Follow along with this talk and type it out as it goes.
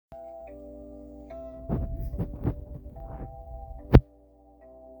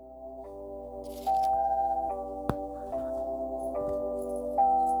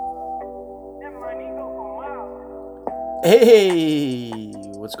Hey,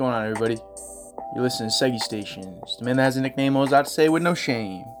 what's going on, everybody? You're listening to Segi Stations, the man that has a nickname I was out to say with no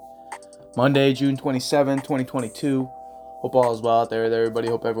shame. Monday, June 27th, 2022. Hope all is well out there with everybody.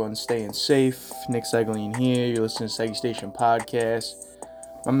 Hope everyone's staying safe. Nick Segling here. You're listening to Segi Station Podcast.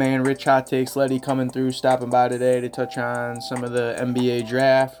 My man Rich Hot Takes Letty coming through, stopping by today to touch on some of the NBA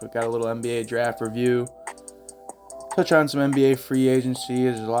draft. We've got a little NBA draft review. Touch on some NBA free agency.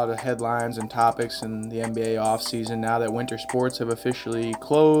 There's a lot of headlines and topics in the NBA offseason now that winter sports have officially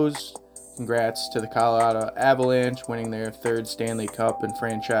closed. Congrats to the Colorado Avalanche winning their third Stanley Cup in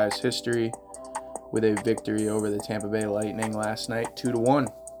franchise history with a victory over the Tampa Bay Lightning last night,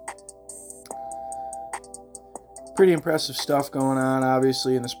 2-1. Pretty impressive stuff going on,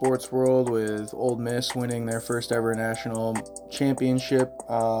 obviously, in the sports world with Ole Miss winning their first ever national championship,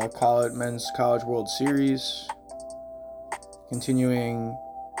 men's college World Series. Continuing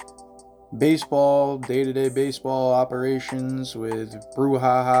baseball, day-to-day baseball operations with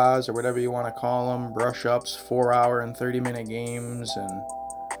brouhahas or whatever you want to call them, brush-ups, 4-hour and 30-minute games, and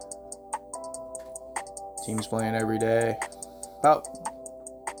teams playing every day. About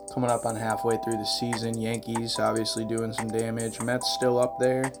coming up on halfway through the season. Yankees obviously doing some damage. Mets still up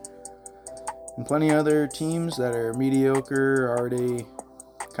there. And plenty of other teams that are mediocre, already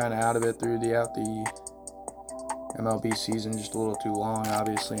kind of out of it throughout the MLB season, just a little too long,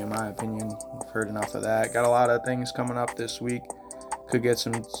 obviously, in my opinion. I've heard enough of that. Got a lot of things coming up this week. Could get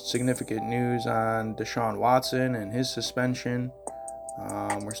some significant news on Deshaun Watson and his suspension.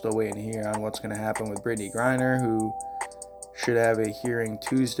 We're still waiting to hear on what's going to happen with Brittany Griner, who should have a hearing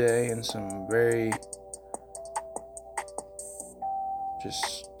Tuesday, and some very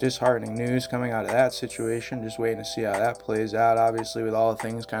just disheartening news coming out of that situation. Just waiting to see how that plays out, obviously, with all the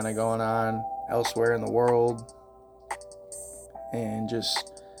things kind of going on elsewhere in the world. And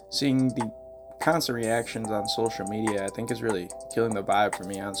just seeing the constant reactions on social media, I think, is really killing the vibe for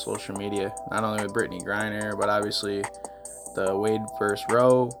me on social media. Not only with Brittany Griner, but obviously the Wade versus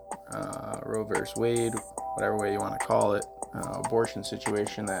Roe, Roe versus Wade, whatever way you want to call it, abortion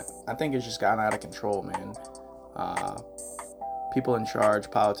situation that I think has just gotten out of control, man. People in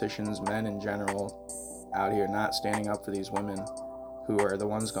charge, politicians, men in general, out here not standing up for these women who are the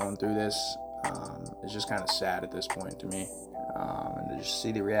ones going through this, is just kind of sad at this point to me. And to just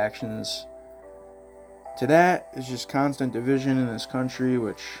see the reactions to that is just constant division in this country,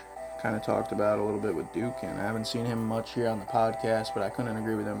 which kind of talked about a little bit with Duke, and I haven't seen him much here on the podcast, but I couldn't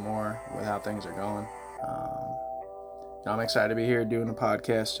agree with him more with how things are going. I'm excited to be here doing a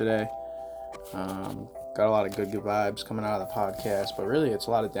podcast today. Got a lot of good vibes coming out of the podcast, but really it's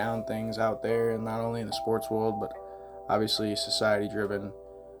a lot of down things out there, and not only in the sports world, but obviously society driven.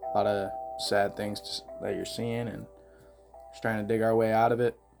 A lot of sad things that you're seeing, and just trying to dig our way out of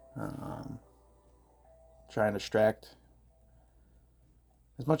it. Trying to distract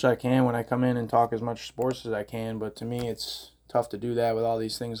as much as I can when I come in and talk as much sports as I can, but to me it's tough to do that with all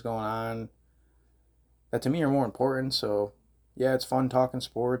these things going on that to me are more important. So yeah, it's fun talking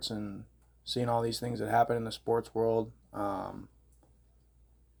sports and seeing all these things that happen in the sports world. But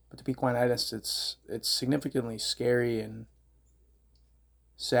to be quite honest, it's significantly scary and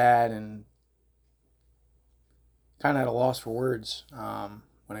sad, and kind of at a loss for words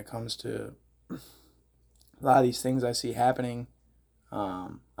when it comes to a lot of these things I see happening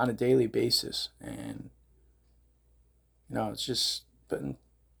on a daily basis. And it's been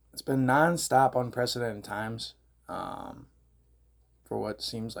nonstop, unprecedented times for what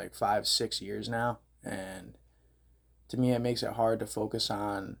seems like 5-6 years now, and to me it makes it hard to focus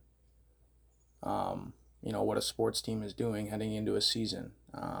on what a sports team is doing heading into a season,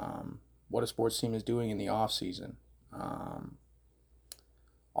 what a sports team is doing in the off season,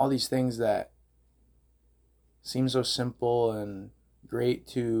 all these things that seem so simple and great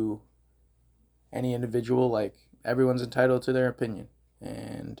to any individual. Like, everyone's entitled to their opinion,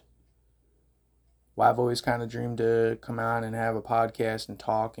 and I've always kind of dreamed to come on and have a podcast and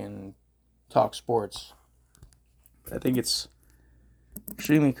talk sports. I think it's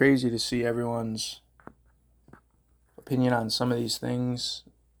extremely crazy to see everyone's opinion on some of these things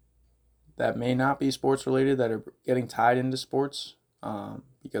that may not be sports related that are getting tied into sports,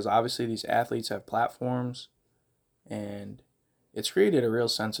 because obviously these athletes have platforms, and it's created a real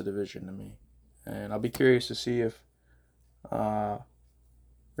sense of division to me. And I'll be curious to see if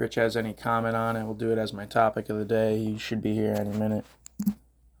Rich has any comment on it. We'll do it as my topic of the day. He should be here any minute.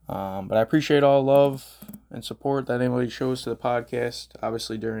 But I appreciate all love and support that anybody shows to the podcast,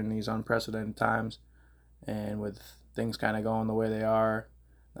 obviously during these unprecedented times, and with things kind of going the way they are,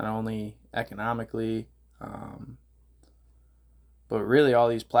 not only economically, but really all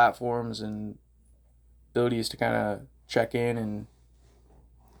these platforms and abilities to kind of check in and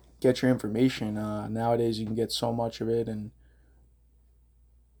get your information. Nowadays, you can get so much of it and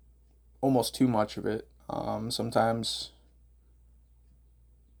almost too much of it. Sometimes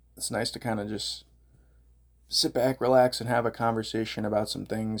it's nice to kind of just sit back, relax, and have a conversation about some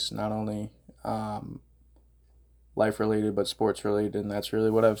things, not only life related, but sports related. And that's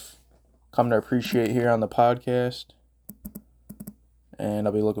really what I've come to appreciate here on the podcast. And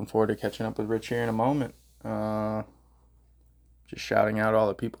I'll be looking forward to catching up with Rich here in a moment. Just shouting out all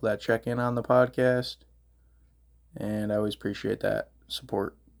the people that check in on the podcast. And I always appreciate that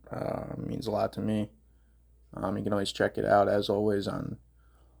support. It means a lot to me. You can always check it out, as always, on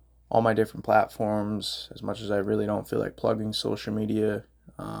all my different platforms. As much as I really don't feel like plugging social media,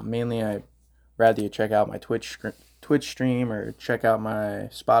 mainly I'd rather you check out my Twitch stream or check out my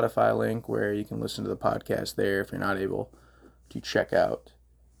Spotify link where you can listen to the podcast there if you're not able to check out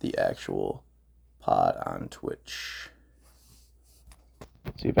the actual pod on Twitch.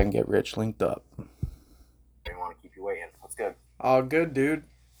 See if I can get Rich linked up. I didn't want to keep you waiting. What's good? All good, dude.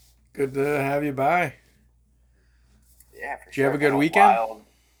 Good to have you by. Yeah, for sure. Did you have a good weekend? Wild.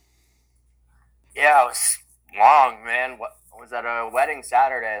 Yeah, it was long, man. What was at a wedding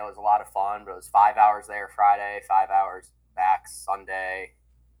Saturday? It was a lot of fun, but it was 5 hours there Friday, 5 hours back Sunday.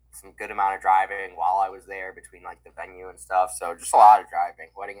 Some good amount of driving while I was there between like the venue and stuff. So just a lot of driving.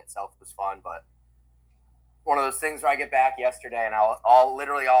 Wedding itself was fun, but one of those things where I get back yesterday and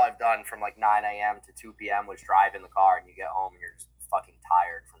literally all I've done from like 9 a.m. to 2 p.m. was drive in the car, and you get home and you're just fucking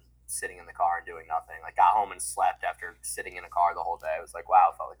tired from sitting in the car and doing nothing. Like, got home and slept after sitting in a car the whole day. It was like, wow,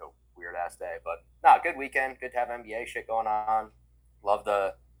 it felt like a weird ass day. But no, good weekend. Good to have NBA shit going on. Love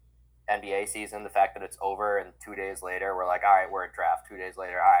the NBA season. The fact that it's over and 2 days later we're like, all right, we're at draft. 2 days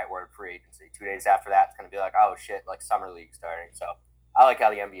later, all right, we're at free agency. 2 days after that, it's gonna be like, oh shit, like summer league starting. So I like how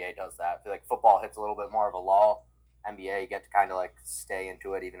the NBA does that. I feel like football hits a little bit more of a lull. NBA, you get to kind of like stay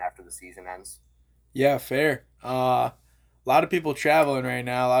into it even after the season ends. Yeah, fair. A lot of people traveling right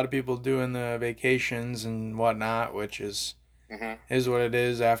now. A lot of people doing the vacations and whatnot, which is what it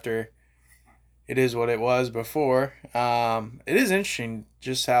is after it is what it was before. It is interesting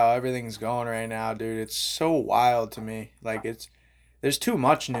just how everything's going right now, dude. It's so wild to me. Like, there's too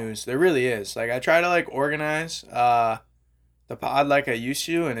much news. There really is. Like, I try to like organize the pod like I used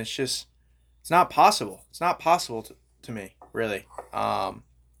to, and it's not possible. It's not possible to me, really.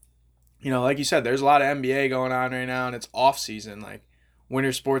 Like you said, there's a lot of NBA going on right now, and it's off season. Like,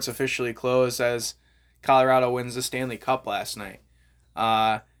 winter sports officially closed as Colorado wins the Stanley Cup last night.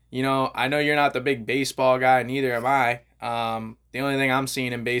 I know you're not the big baseball guy, neither am I. The only thing I'm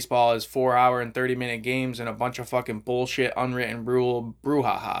seeing in baseball is 4-hour and 30-minute games and a bunch of fucking bullshit, unwritten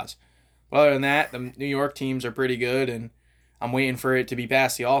brouhahas. But other than that, the New York teams are pretty good, and I'm waiting for it to be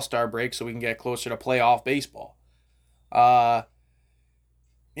past the All-Star break so we can get closer to playoff baseball. I'm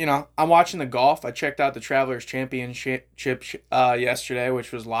watching the golf. I checked out the Travelers Championship yesterday,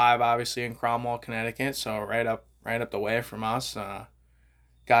 which was live, obviously, in Cromwell, Connecticut, so right up the way from us.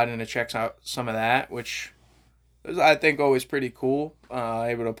 Got in to check out some of that, which is, I think, always pretty cool.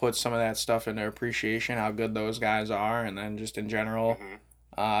 Able to put some of that stuff into appreciation, how good those guys are, and then just in general,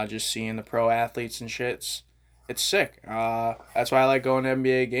 just seeing the pro athletes and shit. It's sick. That's why I like going to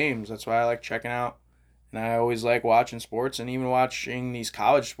NBA games. That's why I like checking out. And I always like watching sports and even watching these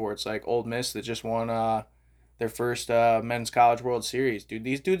college sports like Ole Miss that just won their first men's college World Series. Dude,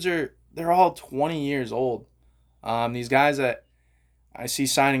 these dudes they're all 20 years old. These guys that I see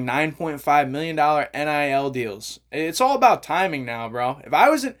signing $9.5 million NIL deals. It's all about timing now, bro.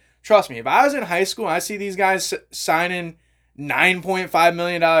 Trust me, if I was in high school and I see these guys signing $9.5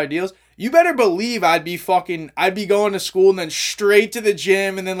 million deals, you better believe I'd be going to school and then straight to the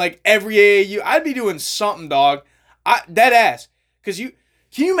gym and then like every AAU. I'd be doing something, dog. Dead ass. Because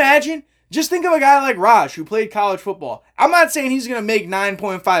can you imagine? Just think of a guy like Raj who played college football. I'm not saying he's going to make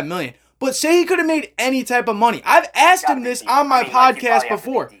 $9.5 million, but say he could have made any type of money. I've asked him this on my podcast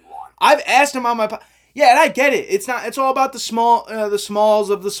before. I've asked him on my podcast. Yeah, and I get it. It's all about the smalls of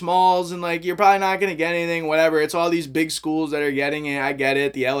the smalls, and like you're probably not gonna get anything, whatever. It's all these big schools that are getting it. I get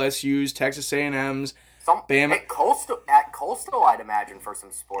it. The LSU's, Texas A&M's, Bama. At Coastal, I'd imagine for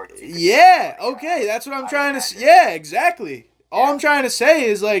some sports. Yeah, okay, that's what I'm trying to say. Yeah, exactly. All I'm trying to say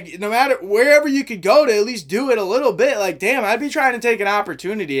is like no matter wherever you could go to at least do it a little bit. Like damn, I'd be trying to take an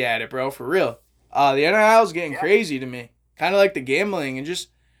opportunity at it, bro, for real. The NIL is getting crazy to me, kind of like the gambling and just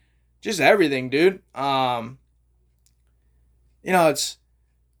everything, dude. It's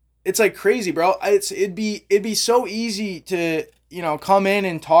like crazy, bro. It'd be so easy to, come in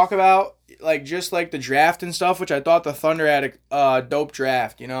and talk about like just like the draft and stuff, which I thought the Thunder had a dope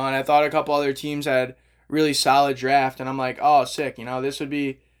draft, and I thought a couple other teams had really solid draft, and I'm like, oh, sick, this would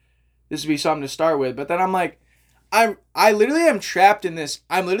be something to start with. But then I'm like, I literally am trapped in this.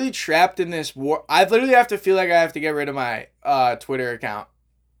 I'm literally trapped in this war. I literally have to feel like I have to get rid of my Twitter account.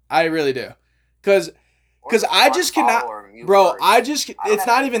 I really do, cause I just cannot, bro. It's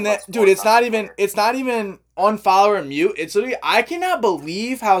not even that, dude. It's not even unfollow or mute. It's literally, I cannot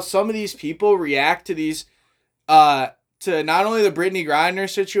believe how some of these people react to these, to not only the Brittany Griner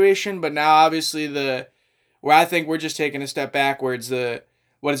situation, but now obviously where I think we're just taking a step backwards.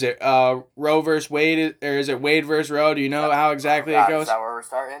 What is it? Roe versus Wade, or is it Wade versus Roe? Do you know how exactly it goes? Is that where we're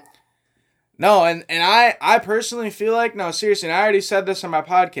starting? No, and I personally feel like, no, seriously, and I already said this on my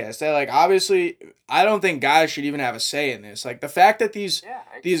podcast, that like, obviously, I don't think guys should even have a say in this. Like, the fact that these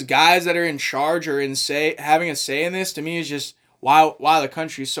guys that are in charge are having a say in this, to me, is just why the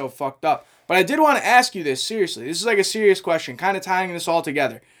country's so fucked up. But I did want to ask you this, seriously. This is like a serious question, kind of tying this all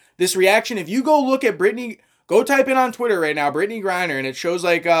together. This reaction, if you go look at Brittany, go type in on Twitter right now, Brittany Griner, and it shows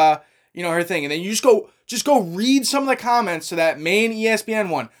like, her thing, and then you just go read some of the comments to that main ESPN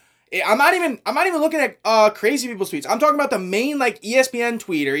one. I'm not even looking at crazy people's tweets. I'm talking about the main like ESPN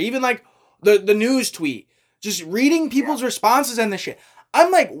tweet, or even like the news tweet. Just reading people's responses and the shit.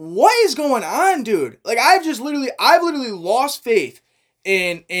 I'm like, what is going on, dude? Like, I've literally lost faith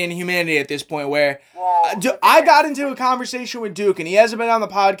in humanity at this point. Where I got into a conversation with Duke, and he hasn't been on the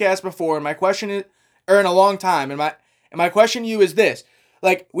podcast before. And my question is, or in a long time, and my question to you is this: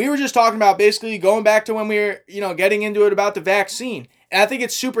 like, we were just talking about basically going back to when we were, getting into it about the vaccine. And I think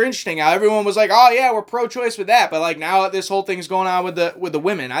it's super interesting how everyone was like, oh yeah, we're pro-choice with that. But like, now this whole thing's going on with the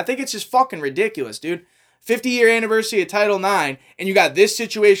women. I think it's just fucking ridiculous, dude. 50-year anniversary of Title IX, and you got this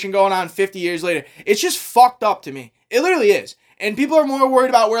situation going on 50 years later. It's just fucked up to me. It literally is. And people are more worried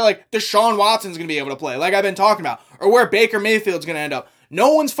about where like Deshaun Watson's going to be able to play, like I've been talking about, or where Baker Mayfield's going to end up.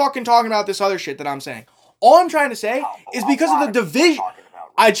 No one's fucking talking about this other shit that I'm saying. All I'm trying to say is because of the division.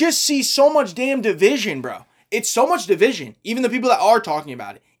 I just see so much damn division, bro. It's so much division. Even the people that are talking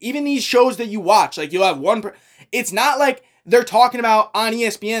about it. Even these shows that you watch, like you'll have one. It's not like they're talking about on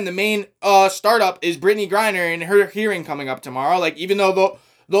ESPN. The main startup is Brittany Griner and her hearing coming up tomorrow. Like, even though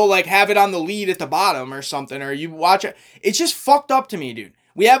they'll like have it on the lead at the bottom or something, or you watch it. It's just fucked up to me, dude.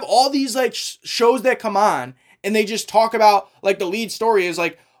 We have all these like shows that come on, and they just talk about like the lead story is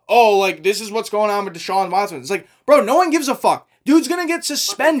like, oh, like this is what's going on with Deshaun Watson. It's like, bro, no one gives a fuck. Dude's gonna get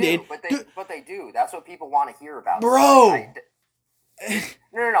suspended. But they do. That's what people want to hear about. Bro.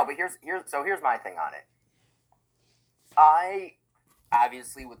 No. But here's my thing on it. I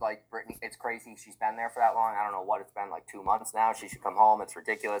obviously would like Brittany. It's crazy she's been there for that long. I don't know what it's been, like 2 months now. She should come home. It's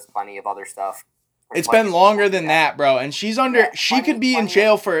ridiculous. Plenty of other stuff. It's been longer than that, bro. And she's under. She could be in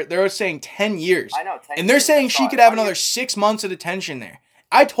jail for. They're saying 10 years. I know. 10 and they're years, saying she could have another 6 months of detention there.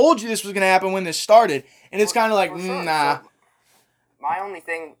 I told you this was gonna happen when this started, and it's kind of like, nah. So, my only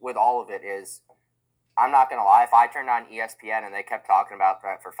thing with all of it is, I'm not going to lie, if I turned on ESPN and they kept talking about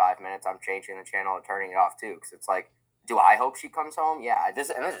that for 5 minutes, I'm changing the channel and turning it off too. Because it's like, do I hope she comes home? Yeah. This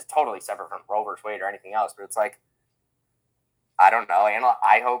is totally separate from Roe versus Wade or anything else. But it's like, I don't know. And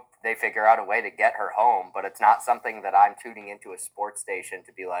I hope they figure out a way to get her home. But it's not something that I'm tuning into a sports station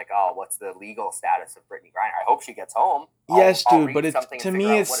to be like, oh, what's the legal status of Brittany Griner? I hope she gets home. Yes, dude, but to me,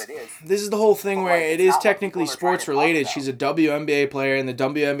 this is the whole thing where it is technically sports related. She's a WNBA player, and the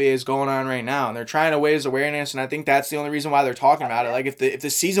WNBA is going on right now, and they're trying to raise awareness, and I think that's the only reason why they're talking about it. Like, if the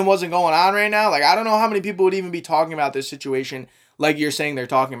season wasn't going on right now, like, I don't know how many people would even be talking about this situation like you're saying they're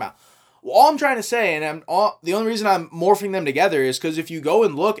talking about. Well, all I'm trying to say, and the only reason I'm morphing them together is because if you go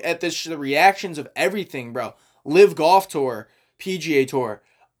and look at the reactions of everything, bro, Live Golf Tour, PGA Tour,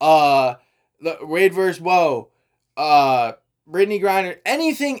 the Wade vs. Woe, Brittany Griner,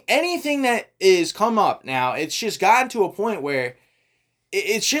 anything that is come up now, it's just gotten to a point where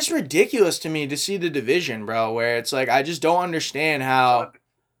it's just ridiculous to me to see the division, bro, where it's like, I just don't understand how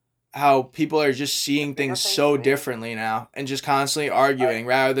people are just seeing things so differently now and just constantly arguing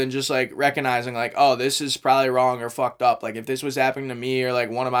rather than just like recognizing like, oh, this is probably wrong or fucked up. Like, if this was happening to me or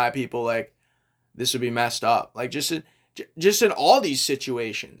like one of my people, like, this would be messed up. Like, just in all these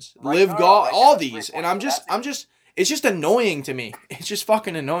situations, Live Golf, all these. And it's just annoying to me. It's just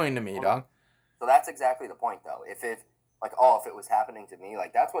fucking annoying to me, dog. So that's exactly the point, though. If it was happening to me,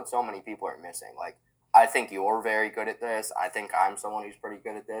 like, that's what so many people are missing. Like, I think you're very good at this. I think I'm someone who's pretty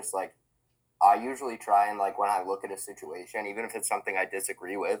good at this. Like, I usually try and, like, when I look at a situation, even if it's something I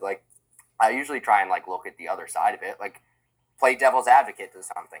disagree with, like, I usually try and, like, look at the other side of it. Like, play devil's advocate to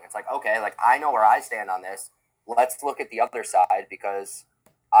something. It's like, okay, like, I know where I stand on this. Let's look at the other side, because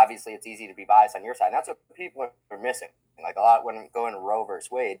obviously it's easy to be biased on your side. And that's what people are missing. Like, a lot when going to Roe versus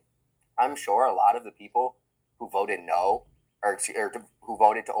Wade, I'm sure a lot of the people who voted no or who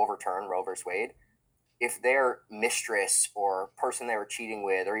voted to overturn Roe versus Wade, if their mistress or person they were cheating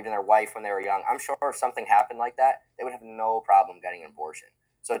with or even their wife when they were young, I'm sure if something happened like that, they would have no problem getting an abortion.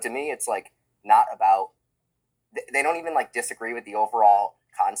 So to me, it's like not about, they don't even like disagree with the overall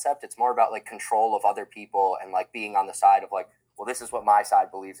concept. It's more about like control of other people and like being on the side of like, well, this is what my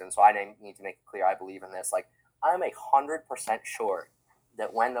side believes in, so I need to make it clear I believe in this. Like, I'm 100% sure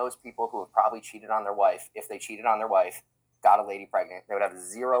that when those people who have probably cheated on their wife, if they cheated on their wife, got a lady pregnant, they would have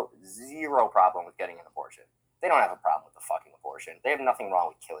zero problem with getting an abortion. They don't have a problem with the fucking abortion. They have nothing wrong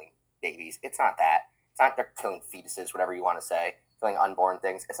with killing babies. It's not that. It's not they're killing fetuses, whatever you want to say, killing unborn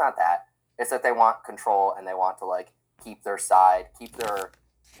things. It's not that. It's that they want control and they want to like keep their side, keep their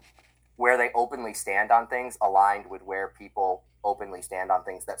where they openly stand on things aligned with where people openly stand on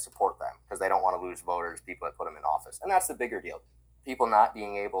things that support them, because they don't want to lose voters, people that put them in office. And that's the bigger deal. People not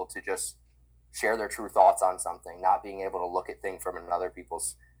being able to just share their true thoughts on something, not being able to look at things from another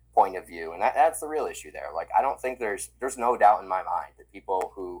people's point of view. And that's the real issue there. Like, I don't think there's no doubt in my mind that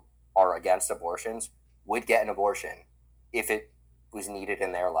people who are against abortions would get an abortion if it was needed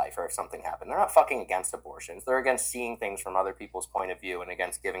in their life or if something happened. They're not fucking against abortions. They're against seeing things from other people's point of view and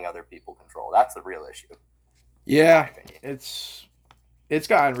against giving other people control. That's the real issue. Yeah, it's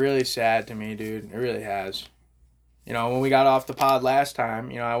gotten really sad to me, dude. It really has. You know, when we got off the pod last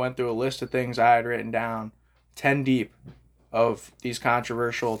time, you know, I went through a list of things I had written down, 10 deep, of these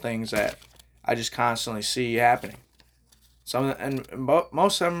controversial things that I just constantly see happening.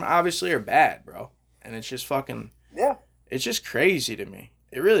 Most of them obviously are bad, bro. And it's just fucking, yeah, it's just crazy to me.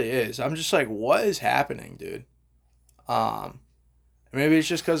 It really is. I'm just like, what is happening, dude? Maybe it's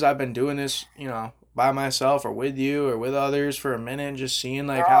just because I've been doing this, you know, by myself or with you or with others for a minute, and just seeing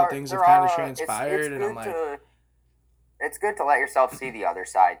like how things have kind of transpired, and I'm like, it's good to let yourself see the other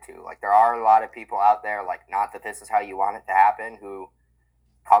side too. Like, there are a lot of people out there, like, not that this is how you want it to happen, who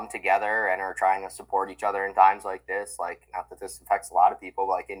come together and are trying to support each other in times like this. Like, not that this affects a lot of people.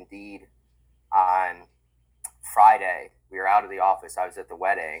 Like, Indeed, on Friday, we were out of the office. I was at the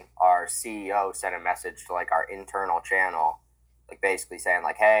wedding. Our CEO sent a message to like our internal channel, like basically saying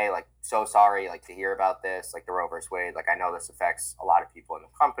like, hey, like, so sorry, like, to hear about this, like the Roe versus Wade. Like, I know this affects a lot of people in the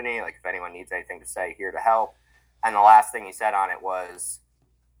company. Like, if anyone needs anything to say, here to help. And the last thing he said on it was,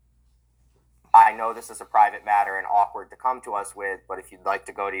 I know this is a private matter and awkward to come to us with, but if you'd like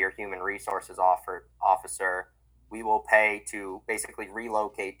to go to your human resources officer, we will pay to basically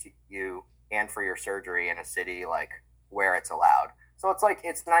relocate you and for your surgery in a city like where it's allowed. So it's like,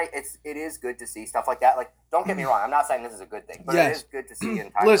 it's nice. It is good to see stuff like that. Like, don't get me wrong, I'm not saying this is a good thing, but yes, it is good to see in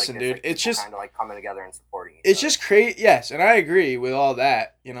times listen, like this, dude, like, it's just kind of like coming together and supporting each it's other. just crazy. Yes, and I agree with all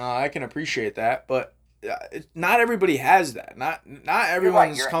that. You know, I can appreciate that, but not everybody has that. Not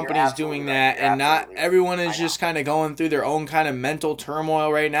everyone's company is doing that, and not everyone is just kind of going through their own kind of mental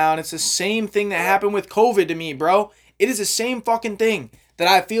turmoil right now. And it's the same thing that happened with COVID to me, bro. It is the same fucking thing that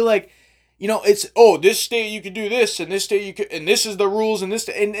I feel like, you know, it's, oh, this state you could do this, and this state you could, and this is the rules, and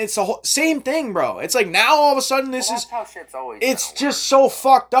it's the whole same thing, bro. It's like now all of a sudden this is how shit's always it's just so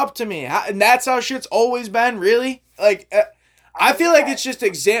fucked up to me, and that's how shit's always been, really. Like, I feel like it's just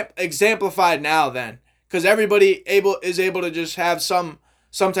exemplified now then. Because everybody is able to just have some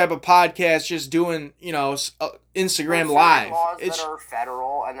type of podcast just doing, you know, Instagram Live. There's laws that are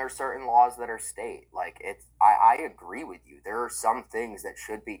federal and there's certain laws that are state. Like, I agree with you. There are some things that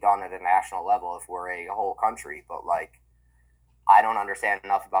should be done at a national level if we're a whole country. But, like, I don't understand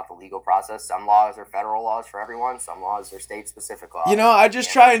enough about the legal process. Some laws are federal laws for everyone. Some laws are state-specific laws. You know, I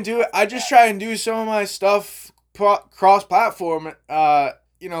just try and do some of my stuff cross-platform,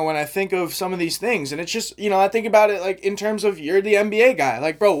 you know, when I think of some of these things, and it's just, you know, I think about it like in terms of, you're the NBA guy.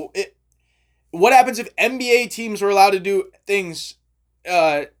 Like, bro, what happens if NBA teams were allowed to do things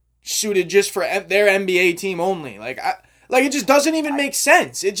suited just for their NBA team only? Like, it just doesn't even make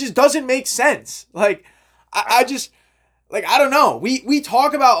sense. It just doesn't make sense. Like, I just, like, I don't know. We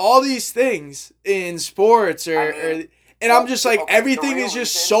talk about all these things in sports and I'm just like, everything is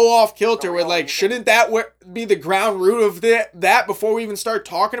just so off kilter with, like, shouldn't that be the ground root of that before we even start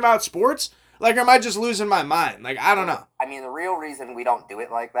talking about sports? Like, am I just losing my mind? Like, I don't know. I mean, the real reason we don't do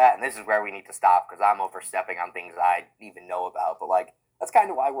it like that, and this is where we need to stop, because I'm overstepping on things I even know about, but, like, that's kind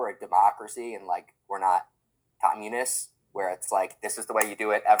of why we're a democracy and, like, we're not communists, where it's like, this is the way you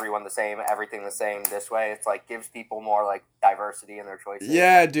do it, everyone the same, everything the same, this way. It's like, gives people more, like, diversity in their choices.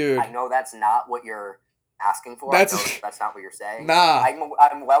 Yeah, dude. I know that's not what you're asking for. That's not what you're saying. Nah.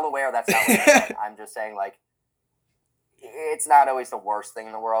 I'm well aware that's not what you're saying. I'm just saying, like, it's not always the worst thing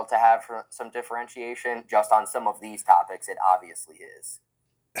in the world to have some differentiation. Just on some of these topics, it obviously is.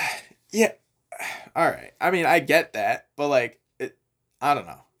 Yeah. All right. I mean, I get that, but like, I don't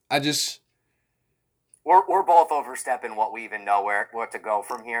know. I just We're both overstepping what we even know where to go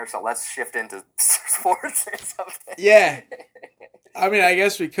from here. So let's shift into sports or something. yeah. I mean, I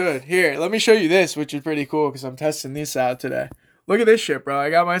guess we could. Here, let me show you this, which is pretty cool because I'm testing this out today. Look at this shit, bro. I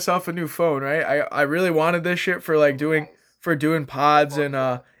got myself a new phone, right? I really wanted this shit for like doing pods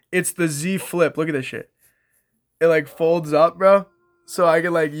and it's the Z Flip. Look at this shit. It like folds up, bro. So I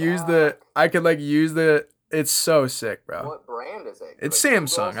could like use the it's so sick, bro. What brand is it? It's Like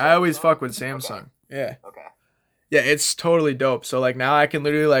Samsung. Google, I always Samsung? fuck with Samsung. Okay. Yeah. Okay. Yeah, it's totally dope. So like now I can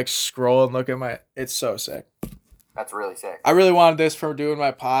literally like scroll and look at it's so sick. That's really sick. I really wanted this for doing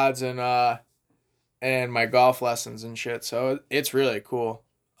my pods and my golf lessons and shit. So it's really cool.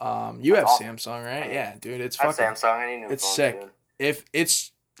 You have awesome. Samsung, right? Yeah, dude, it's I have fucking Samsung. I need new it's phones sick. soon. If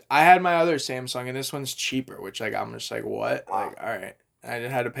it's I had my other Samsung and this one's cheaper, which like I'm just like what? Wow. Like all right. I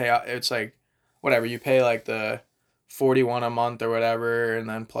just had to pay out. It's like whatever you pay like the 41 a month or whatever, and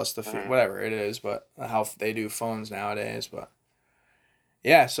then plus the whatever it is, but how they do phones nowadays. But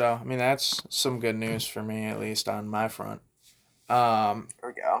yeah, so I mean that's some good news for me at least on my front. There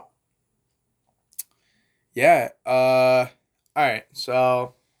we go. Yeah. All right.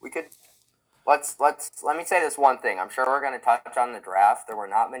 So We could let me say this one thing. I'm sure we're going to touch on the draft. There were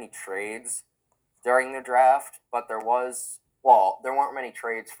not many trades during the draft, but there weren't many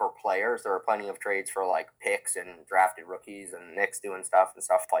trades for players. There were plenty of trades for like picks and drafted rookies and Knicks doing stuff and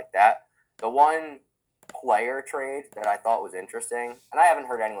stuff like that. The one player trade that I thought was interesting, and I haven't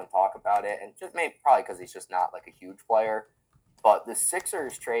heard anyone talk about it, and just maybe probably because he's just not like a huge player, but the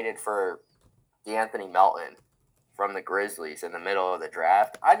Sixers traded for DeAnthony Melton from the Grizzlies in the middle of the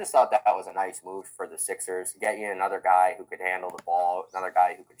draft. I just thought that was a nice move for the Sixers. Get you another guy who could handle the ball, another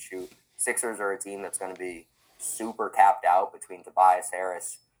guy who could shoot. Sixers are a team that's going to be super capped out between Tobias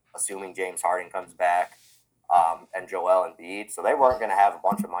Harris, assuming James Harden comes back, and Joel Embiid. So they weren't going to have a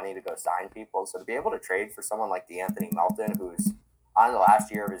bunch of money to go sign people. So to be able to trade for someone like DeAnthony Melton, who's on the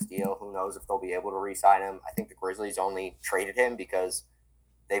last year of his deal, who knows if they'll be able to re-sign him. I think the Grizzlies only traded him because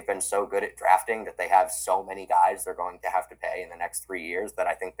they've been so good at drafting that they have so many guys they're going to have to pay in the next 3 years that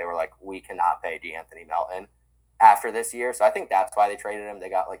I think they were like, we cannot pay DeAnthony Melton after this year. So I think that's why they traded him. They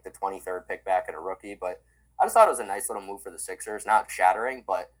got like the 23rd pick back at a rookie, but I just thought it was a nice little move for the Sixers, not shattering,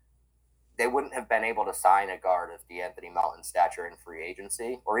 but they wouldn't have been able to sign a guard of DeAnthony Melton's stature in free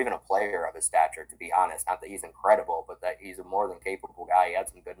agency, or even a player of his stature, to be honest. Not that he's incredible, but that he's a more than capable guy. He had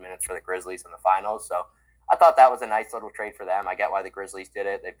some good minutes for the Grizzlies in the finals, so I thought that was a nice little trade for them. I get why the Grizzlies did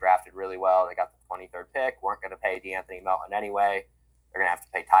it. They've drafted really well. They got the 23rd pick. Weren't going to pay DeAnthony Melton anyway. They're going to have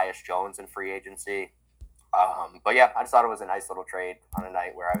to pay Tyus Jones in free agency. But yeah, I just thought it was a nice little trade on a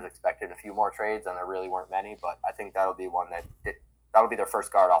night where I was expecting a few more trades, and there really weren't many. But I think that'll be one that'll be their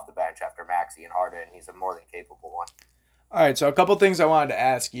first guard off the bench after Maxey and Harden. He's a more than capable one. all right, so a couple things I wanted to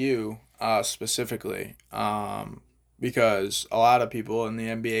ask you specifically, because a lot of people in the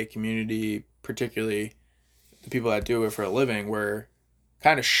NBA community, particularly the people that do it for a living, were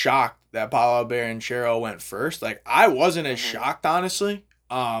kind of shocked that Paolo Banchero went first. Like I wasn't as shocked, honestly.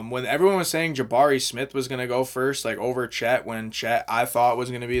 When everyone was saying Jabari Smith was gonna go first, like over Chet, when Chet I thought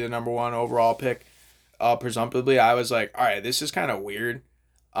was gonna be the number one overall pick, presumptively, I was like, all right, this is kind of weird.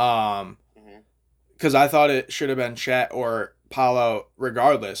 Because I thought it should have been Chet or Paolo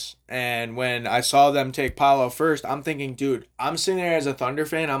regardless. And when I saw them take Paolo first, I'm thinking, dude, I'm sitting there as a Thunder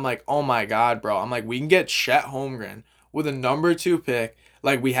fan. I'm like, oh my God, bro. I'm like, we can get Chet Holmgren with a number 2 pick.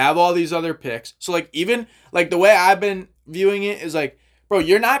 Like, we have all these other picks. So, like, even, like, the way I've been viewing it is like, bro,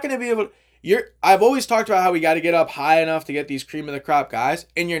 you're not going to be able to, I've always talked about how we got to get up high enough to get these cream of the crop guys.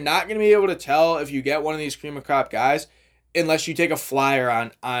 And you're not going to be able to tell if you get one of these cream of the crop guys unless you take a flyer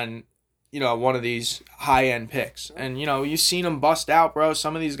on one of these high-end picks. And, you've seen them bust out, bro.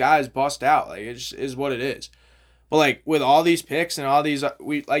 Some of these guys bust out. Like, it just is what it is. But, like, with all these picks and all these,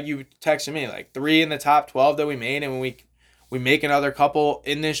 like you texted me, like, 3 in the top 12 that we made, and when we make another couple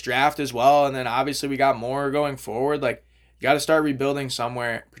in this draft as well, and then obviously we got more going forward, like, you got to start rebuilding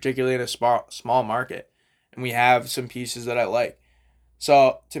somewhere, particularly in a small market. And we have some pieces that I like.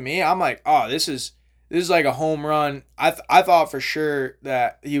 So, to me, I'm like, oh, this is like a home run. I thought for sure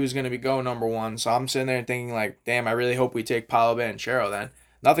that he was going to go number 1. So I'm sitting there thinking like, damn, I really hope we take Paolo Banchero then.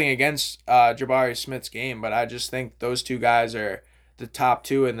 Nothing against Jabari Smith's game, but I just think those two guys are the top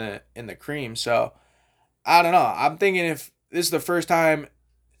 2 in the cream. So I don't know. I'm thinking if this is the first time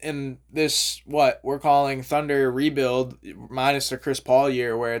in this, what we're calling Thunder rebuild minus the Chris Paul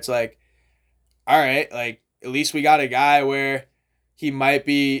year, where it's like, all right, like at least we got a guy where he might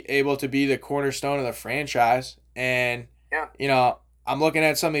be able to be the cornerstone of the franchise. And, I'm looking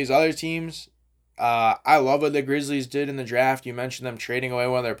at some of these other teams. I love what the Grizzlies did in the draft. You mentioned them trading away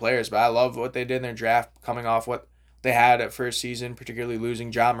one of their players, but I love what they did in their draft, coming off what they had at first season, particularly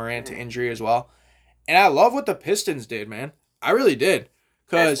losing John Morant to injury as well. And I love what the Pistons did, man. I really did,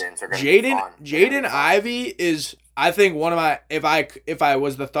 because Jaden Ivey is, I think, one of my, if I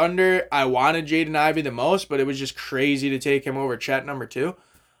was the Thunder, I wanted Jaden Ivey the most, but it was just crazy to take him over Chet number 2.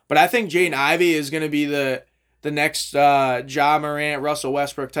 But I think Jaden Ivey is going to be the next Ja Morant, Russell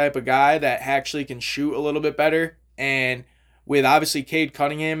Westbrook type of guy that actually can shoot a little bit better. And with obviously Cade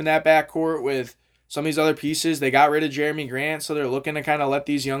Cunningham in that backcourt, with some of these other pieces, they got rid of Jeremy Grant, so they're looking to kind of let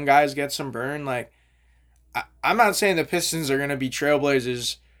these young guys get some burn. Like, I'm not saying the Pistons are going to be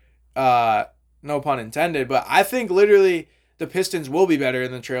trailblazers, no pun intended, but I think literally the Pistons will be better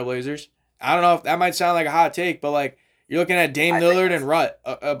than the Trailblazers. I don't know if that might sound like a hot take, but like, you're looking at Dame Lillard and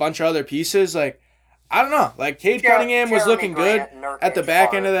a bunch of other pieces. Like, I don't know. Like, Cade Cunningham was looking good at the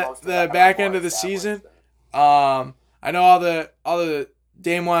back end of the season. I know all the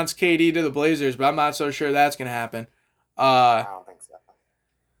Dame wants KD to the Blazers, but I'm not so sure that's gonna happen. I don't think so.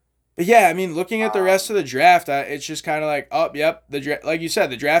 But yeah, I mean, looking at the rest of the draft, it's just kind of like, oh, yep, like you said,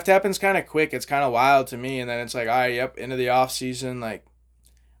 the draft happens kind of quick. It's kind of wild to me, and then it's like, all right, yep, into the off season. Like,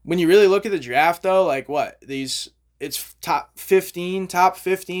 when you really look at the draft, though, like it's top 15, top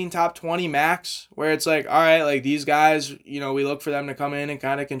 20 max, where it's like, all right, like these guys, we look for them to come in and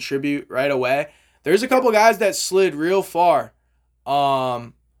kind of contribute right away. There's a couple guys that slid real far,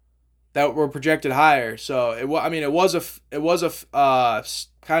 that were projected higher. So it was a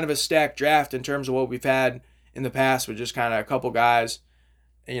kind of a stacked draft in terms of what we've had in the past, with just kind of a couple guys,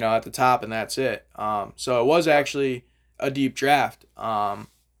 at the top, and that's it. So it was actually a deep draft. I'm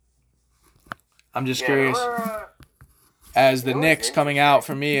just curious. As the Knicks coming out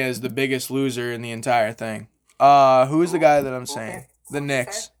for me as the biggest loser in the entire thing. Who is the guy that I'm saying? The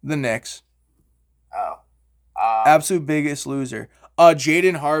Knicks. The Knicks. Oh. Absolute biggest loser.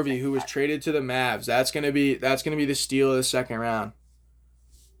 Jaden Harvey, who was traded to the Mavs. That's gonna be the steal of the second round.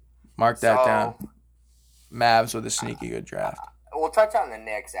 Mark that down. Mavs with a sneaky good draft. We'll touch on the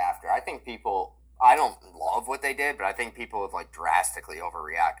Knicks after. I think I don't love what they did, but I think people have like drastically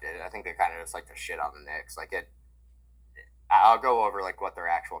overreacted. I think they kind of just like to shit on the Knicks. I'll go over like what their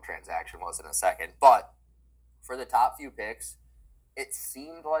actual transaction was in a second. But for the top few picks, it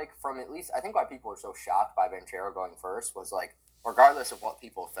seemed like, from at least, I think why people were so shocked by Banchero going first was like, regardless of what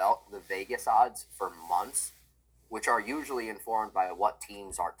people felt, the Vegas odds for months, which are usually informed by what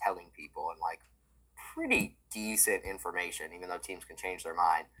teams are telling people and like pretty decent information, even though teams can change their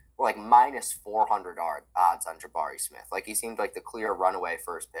mind, were like minus 400 odds on Jabari Smith. Like, he seemed like the clear runaway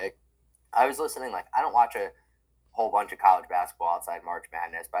first pick. I was listening, like, I don't watch a whole bunch of college basketball outside March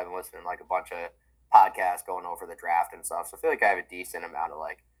Madness, but I've been listening to like a bunch of podcasts going over the draft and stuff. So I feel like I have a decent amount of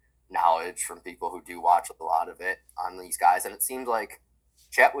like knowledge from people who do watch a lot of it on these guys. And it seemed like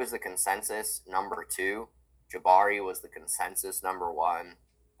Chet was the consensus number 2. Jabari was the consensus number 1.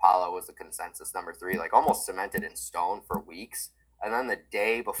 Paolo was the consensus number 3, like almost cemented in stone for weeks. And then the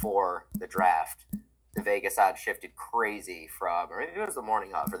day before the draft, the Vegas odds shifted crazy from, or maybe it was the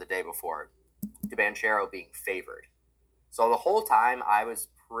morning of or the day before, to Banchero being favored. So the whole time I was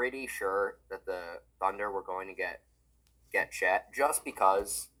pretty sure that the Thunder were going to get Chet, just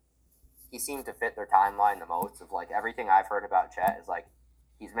because he seemed to fit their timeline the most. Of like, everything I've heard about Chet is like,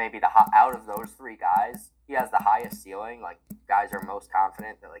 he's maybe out of those 3 guys, he has the highest ceiling. Like, guys are most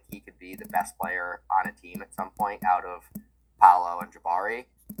confident that like he could be the best player on a team at some point out of Paolo and Jabari.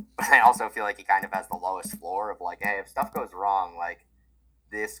 But I also feel like he kind of has the lowest floor of like, hey, if stuff goes wrong, like,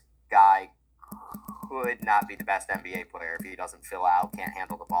 this guy could not be the best NBA player if he doesn't fill out, can't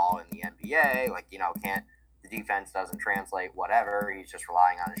handle the ball in the NBA, like, the defense doesn't translate, whatever. He's just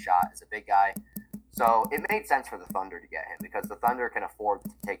relying on his shot as a big guy. So it made sense for the Thunder to get him, because the Thunder can afford to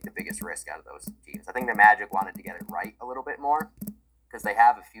take the biggest risk out of those teams. I think the Magic wanted to get it right a little bit more, because they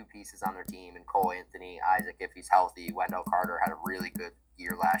have a few pieces on their team, and Cole Anthony, Isaac, if he's healthy, Wendell Carter had a really good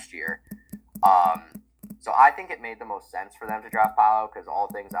year last year. So I think it made the most sense for them to draft Paolo, because all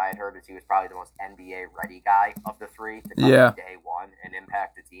things I had heard is he was probably the most NBA-ready guy of the 3 to come in day one and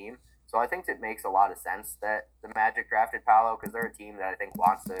impact the team. So I think it makes a lot of sense that the Magic drafted Paolo, because they're a team that I think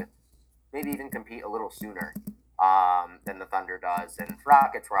wants to maybe even compete a little sooner than the Thunder does. And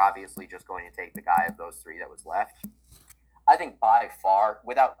Rockets were obviously just going to take the guy of those 3 that was left. I think by far,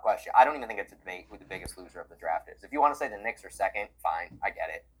 without question, I don't even think it's a debate who the biggest loser of the draft is. If you want to say the Knicks are second, fine, I get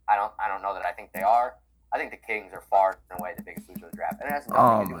it. I don't know that I think they are. I think the Kings are far and away the biggest loser of the draft, and it has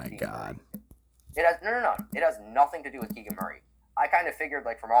nothing to do with Keegan Murray. It has no. It has nothing to do with Keegan Murray. I kind of figured,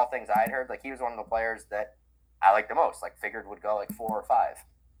 like, from all things I had heard, like, he was one of the players that I like the most. Like, figured would go like 4 or 5.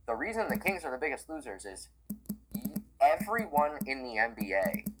 The reason the Kings are the biggest losers is everyone in the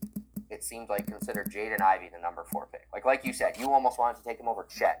NBA, it seems like, considered Jaden Ivey the number 4 pick. Like you said, you almost wanted to take him over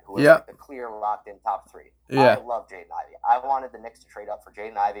Chet, who was like the clear locked-in top 3. Yeah. I love Jaden Ivey. I wanted the Knicks to trade up for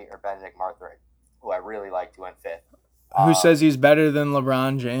Jaden Ivey or Benedict Martharin, who I really liked, who went 5th. Who says he's better than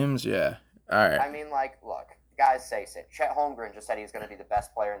LeBron James? Yeah. All right. I mean, like, look, guys say it. Chet Holmgren just said he was going to be the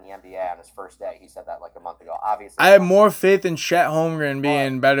best player in the NBA on his first day. He said that like a month ago. Obviously, I have more faith in Chet Holmgren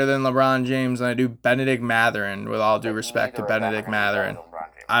being better than LeBron James than I do Benedict Mathurin, with all due respect to Benedict Mathurin.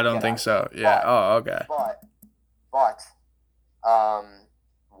 I don't think so. Yeah. Okay. But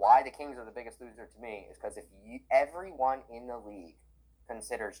why the Kings are the biggest loser to me is because if everyone in the league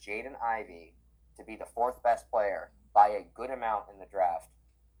considers Jaden Ivey to be the 4th best player by a good amount in the draft,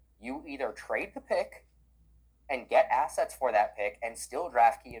 you either trade the pick and get assets for that pick and still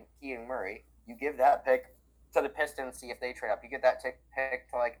draft Keegan Murray. You give that pick to the Pistons, see if they trade up. You give that pick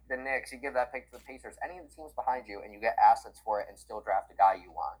to like the Knicks. You give that pick to the Pacers. Any of the teams behind you, and you get assets for it and still draft a guy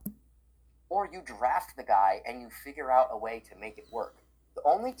you want. Or you draft the guy and you figure out a way to make it work. The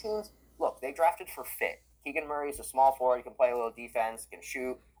only teams, look, they drafted for fit. Keegan Murray is a small forward. He can play a little defense, can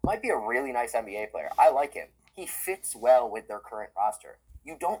shoot. Might be a really nice NBA player. I like him. He fits well with their current roster.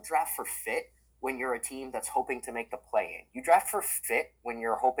 You don't draft for fit when you're a team that's hoping to make the play-in. You draft for fit when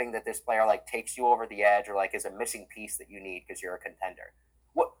you're hoping that this player like takes you over the edge or like is a missing piece that you need because you're a contender.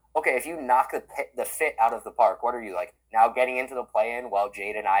 What? Okay, if you knock the fit out of the park, what are you like now getting into the play-in while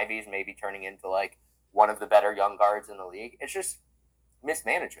Jaden Ivey's maybe turning into like one of the better young guards in the league? It's just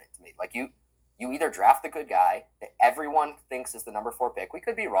mismanagement to me. Like you either draft the good guy that everyone thinks is the number 4 pick. We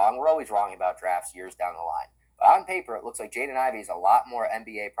could be wrong. We're always wrong about drafts years down the line. But on paper, it looks like Jaden Ivey is a lot more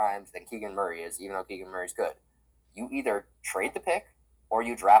NBA primed than Keegan Murray is, even though Keegan Murray's good. You either trade the pick or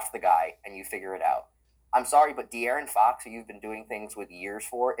you draft the guy and you figure it out. I'm sorry, but De'Aaron Fox, who you've been doing things with years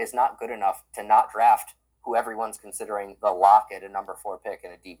for, is not good enough to not draft who everyone's considering the lock at a number 4 pick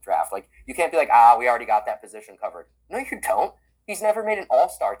in a deep draft. Like, you can't be like, we already got that position covered. No, you don't. He's never made an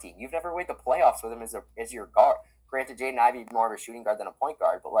all-star team. You've never made the playoffs with him as your guard. Granted, Jaden Ivey more of a shooting guard than a point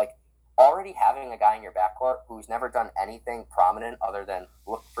guard, but like, already having a guy in your backcourt who's never done anything prominent other than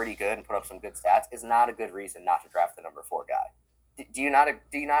look pretty good and put up some good stats is not a good reason not to draft the number 4 guy. Do you not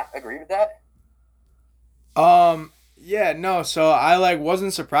agree with that? Yeah, no. So I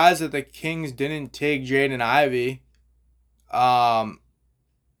wasn't surprised that the Kings didn't take Jaden Ivey. I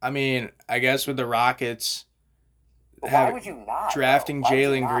mean, I guess with the Rockets, why would you not drafting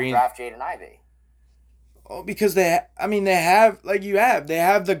Jalen Green? Draft Jaden Ivey. Oh, because they have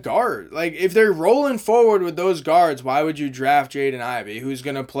the guard. Like, if they're rolling forward with those guards, why would you draft Jaden Ivey, who's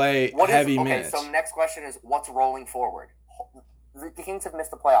going to play heavy minutes? Okay, so next question is, what's rolling forward? The Kings have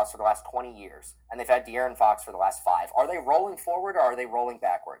missed the playoffs for the last 20 years, and they've had De'Aaron Fox for the last 5. Are they rolling forward or are they rolling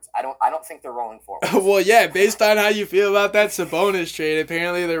backwards? I don't think they're rolling forward. Well, yeah, based on how you feel about that Sabonis trade,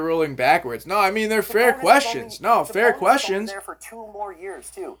 apparently they're rolling backwards. No, I mean, they're fair questions. Fair questions. Sabonis is there for 2 more years,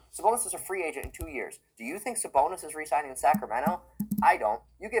 too. Sabonis is a free agent in 2 years. Do you think Sabonis is re-signing in Sacramento? I don't.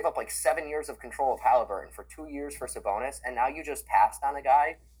 You gave up like 7 years of control of Halliburton for 2 years for Sabonis, and now you just passed on a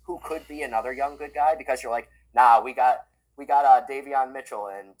guy who could be another young good guy because you're like, nah, we got Davion Mitchell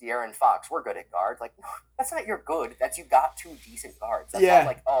and De'Aaron Fox. We're good at guard. Like, no, that's not you're good. That's you got 2 decent guards. That's not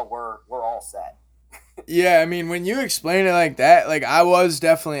like, we're all set. Yeah, I mean, when you explain it like that, like I was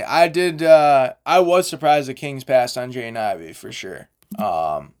surprised the Kings passed on Jaden Ivey for sure.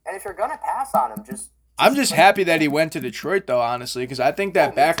 And if you're gonna pass on him, I'm just happy that he went to Detroit though, honestly, because I think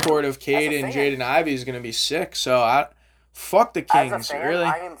that backcourt of Cade and Jaden Ivey is gonna be sick. So fuck the Kings. As a fan, really.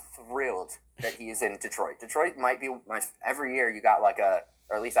 I am thrilled that he is in Detroit. Detroit might be every year you got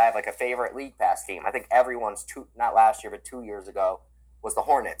or at least I have like a favorite league pass team. I think everyone's not last year, but 2 years ago was the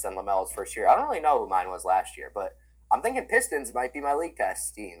Hornets and LaMelo's first year. I don't really know who mine was last year, but I'm thinking Pistons might be my league pass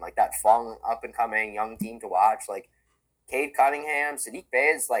team. Like that fun, up and coming young team to watch. Like Cade Cunningham, Saddiq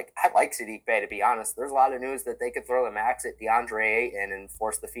Bey is like, I like Saddiq Bey to be honest. There's a lot of news that they could throw the max at DeAndre Ayton and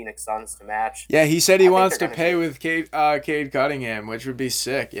force the Phoenix Suns to match. Yeah, he said he wants to pay with Cade Cunningham, which would be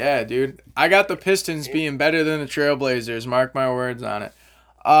sick. Yeah, dude. I got the Pistons being better than the Trailblazers. Mark my words on it.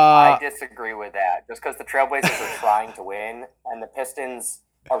 I disagree with that. Just because the Trailblazers are trying to win and the Pistons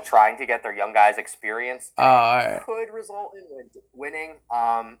are trying to get their young guys experience, could result in winning.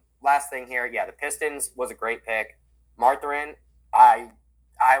 Last thing here, yeah, the Pistons was a great pick. Martharin, I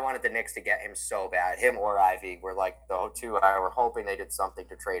wanted the Knicks to get him so bad. Him or Ivy were like the 2 I were hoping they did something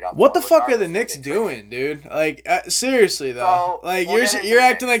to trade up. What the fuck are the Knicks doing, dude? Like, seriously though. So, like you're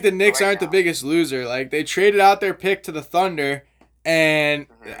acting like the Knicks aren't the biggest loser. Like they traded out their pick to the Thunder, and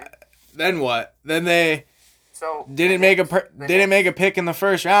then what? Then they So Didn't make a pick in the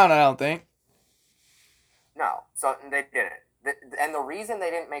first round, I don't think. No, so they didn't. And the reason they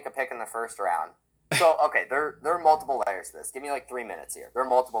didn't make a pick in the first round. So okay, there are multiple layers to this. Give me like 3 minutes here. There are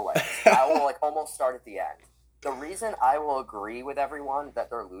multiple layers. I will like almost start at the end. The reason I will agree with everyone that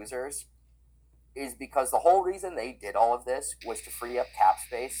they're losers is because the whole reason they did all of this was to free up cap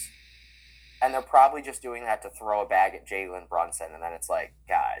space. And they're probably just doing that to throw a bag at Jalen Brunson. And then it's like,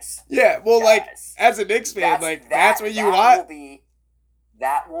 guys. Yeah, well, guys, like, as a Knicks fan, that's what you want.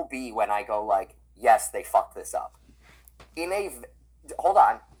 That will be when I go, like, yes, they fucked this up. Hold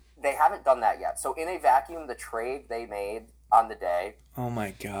on. They haven't done that yet. So in a vacuum, the trade they made on the day. Oh,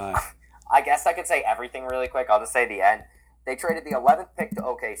 my God. I guess I could say everything really quick. I'll just say the end. They traded the 11th pick to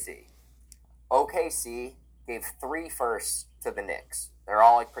OKC. OKC gave 3 firsts to the Knicks. They're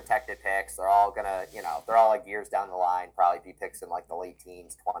all like protected picks. They're all gonna, they're all like years down the line, probably be picks in like the late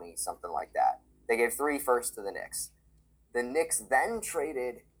teens, 20s, something like that. They gave 3 firsts to the Knicks. The Knicks then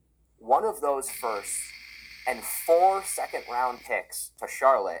traded one of those firsts and 4 second-round picks to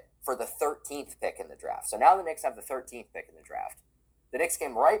Charlotte for the 13th pick in the draft. So now the Knicks have the 13th pick in the draft. The Knicks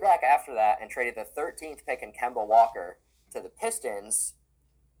came right back after that and traded the 13th pick in Kemba Walker to the Pistons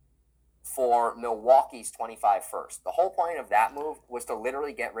for Milwaukee's 25 first. The whole point of that move was to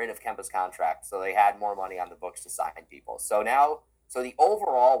literally get rid of Kemba's contract so they had more money on the books to sign people. So the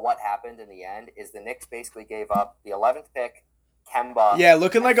overall what happened in the end is the Knicks basically gave up the 11th pick, Kemba. Yeah,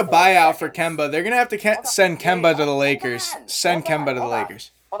 looking like a buyout for Kemba. They're going to have to send Kemba to the Lakers. Send Kemba to the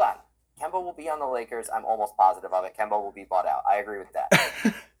Lakers. Hold on. Kemba will be on the Lakers. I'm almost positive of it. Kemba will be bought out. I agree with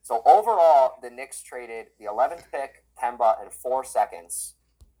that. So overall, the Knicks traded the 11th pick, Kemba, and 4 seconds.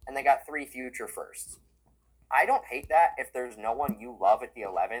 And they got 3 future firsts. I don't hate that if there's no one you love at the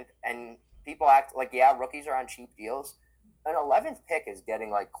 11th. And people act like, yeah, rookies are on cheap deals. An 11th pick is getting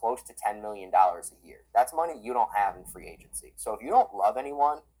like close to $10 million a year. That's money you don't have in free agency. So if you don't love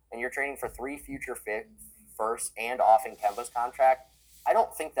anyone and you're trading for 3 future firsts and off in Kemba's contract, I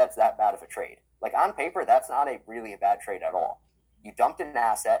don't think that's that bad of a trade. Like on paper, that's not really a bad trade at all. You dumped an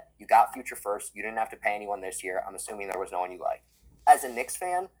asset. You got future firsts. You didn't have to pay anyone this year. I'm assuming there was no one you liked. As a Knicks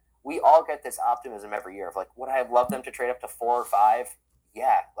fan, we all get this optimism every year of like, would I have loved them to trade up to 4 or 5?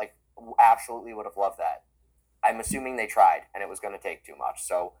 Yeah, like absolutely would have loved that. I'm assuming they tried and it was going to take too much.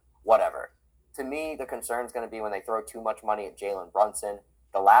 So whatever. To me, the concern is going to be when they throw too much money at Jalen Brunson.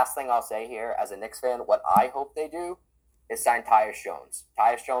 The last thing I'll say here as a Knicks fan, what I hope they do is sign Tyus Jones.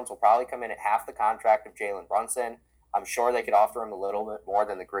 Tyus Jones will probably come in at half the contract of Jalen Brunson. I'm sure they could offer him a little bit more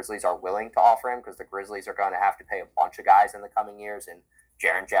than the Grizzlies are willing to offer him because the Grizzlies are going to have to pay a bunch of guys in the coming years. And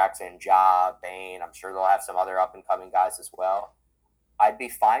Jaren Jackson, Ja, Bane, I'm sure they'll have some other up-and-coming guys as well. I'd be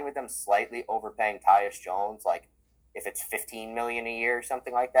fine with them slightly overpaying Tyus Jones, like if it's $15 million a year or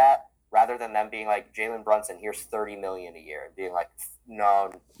something like that, rather than them being like, Jalen Brunson, here's $30 million a year. And being like,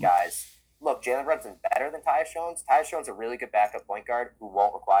 no, guys. Look, Jalen Brunson's better than Tyus Jones. Tyus Jones is a really good backup point guard who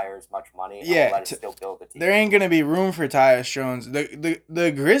won't require as much money. Yeah, let it still build the team. There ain't gonna be room for Tyus Jones.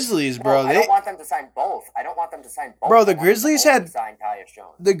 The Grizzlies, bro. I don't want them to sign both. Bro, the Grizzlies had sign Tyus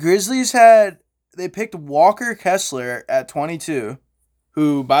Jones. The Grizzlies they picked Walker Kessler at 22,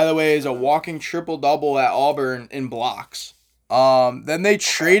 who, by the way, is a walking triple double at Auburn in blocks. Then they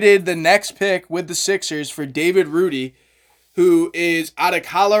traded the next pick with the Sixers for David Rudy, who is out of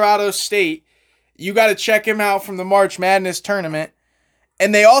Colorado State. You got to check him out from the March Madness tournament.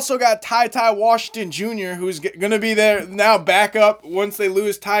 And they also got Ty Washington Jr., who's going to be there now backup once they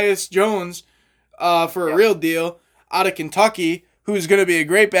lose Tyus Jones for a real deal, out of Kentucky, who's going to be a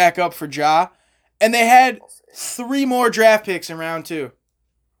great backup for Ja. And they had 3 more draft picks in round 2.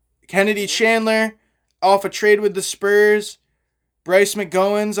 Kennedy Chandler off a trade with the Spurs, Bryce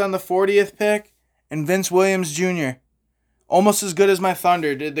McGowan's on the 40th pick, and Vince Williams Jr. Almost as good as my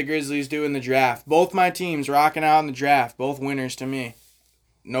Thunder did the Grizzlies do in the draft. Both my teams rocking out in the draft. Both winners to me.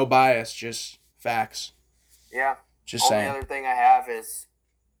 No bias, just facts. Yeah. Just saying. Only other thing I have is,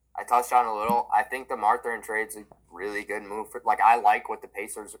 I touched on a little, I think the Martharin trade's a really good move. I like what the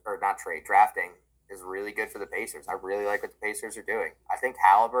Pacers, drafting is really good for the Pacers. I really like what the Pacers are doing. I think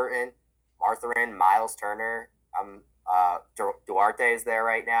Halliburton, Martharin, Miles Turner, Duarte is there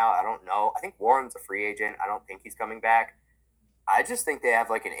right now. I don't know. I think Warren's a free agent. I don't think he's coming back. I just think they have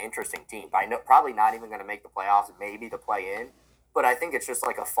an interesting team. Probably not even going to make the playoffs, maybe the play-in. But I think it's just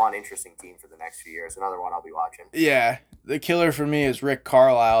a fun, interesting team for the next few years. Another one I'll be watching. Yeah, the killer for me is Rick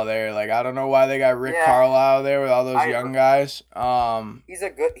Carlisle there. I don't know why they got Rick Carlisle there with all those young guys. He's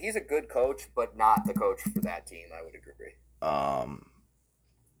a good coach, but not the coach for that team. I would agree.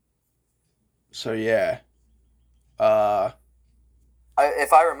 So yeah.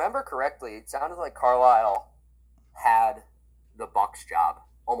 If I remember correctly, it sounded like Carlisle had the Bucks job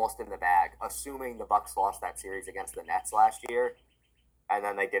almost in the bag, assuming the Bucks lost that series against the Nets last year, and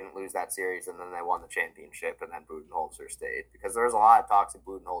then they didn't lose that series, and then they won the championship, and then Budenholzer stayed. Because there was a lot of talks of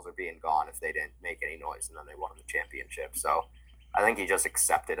Budenholzer being gone if they didn't make any noise, and then they won the championship. So I think he just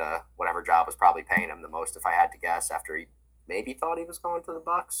accepted whatever job was probably paying him the most, if I had to guess, after he maybe thought he was going to the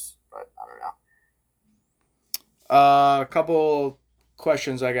Bucks, but I don't know. A couple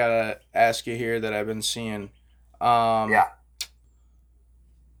questions I gotta ask you here that I've been seeing. Yeah.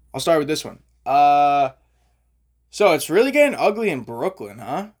 I'll start with this one. So it's really getting ugly in Brooklyn,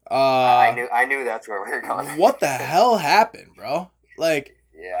 huh? I knew that's where we were going. What the hell happened, bro? Like,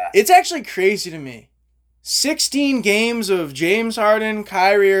 yeah, it's actually crazy to me. 16 games of James Harden,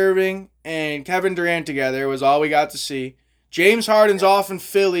 Kyrie Irving, and Kevin Durant together was all we got to see. James Harden's off in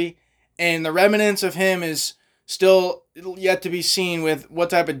Philly, and the remnants of him is still yet to be seen with what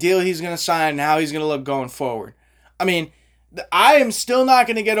type of deal he's going to sign and how he's going to look going forward. I mean, I am still not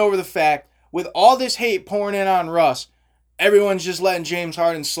going to get over the fact, with all this hate pouring in on Russ, everyone's just letting James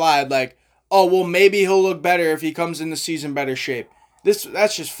Harden slide like, oh, well, maybe he'll look better if he comes in the season better shape.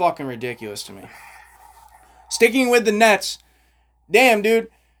 That's just fucking ridiculous to me. Sticking with the Nets, damn, dude.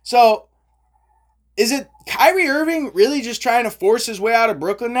 So, is it Kyrie Irving really just trying to force his way out of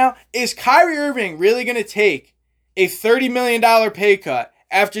Brooklyn now? Is Kyrie Irving really going to take a $30 million pay cut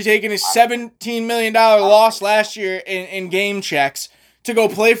after taking a $17 million loss last year in game checks to go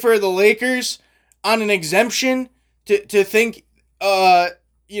play for the Lakers on an exemption to think,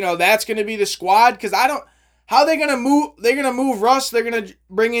 that's going to be the squad? Because how are they going to move? They're going to move Russ. They're going to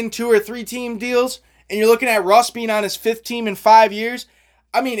bring in 2 or 3 team deals. And you're looking at Russ being on his 5th team in 5 years.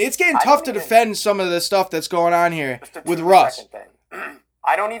 I mean, it's getting tough to defend some of the stuff that's going on here with Russ.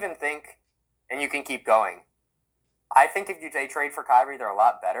 I don't even think, and you can keep going, I think if they trade for Kyrie, they're a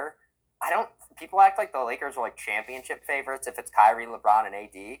lot better. People act like the Lakers are like championship favorites if it's Kyrie, LeBron, and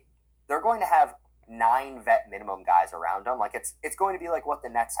AD. They're going to have 9 vet minimum guys around them. Like, it's going to be like what the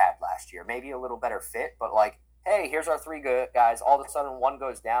Nets had last year. Maybe a little better fit, but like, hey, here's our 3 good guys. All of a sudden, one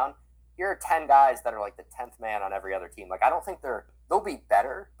goes down. Here are 10 guys that are like the 10th man on every other team. Like, I don't think they'll be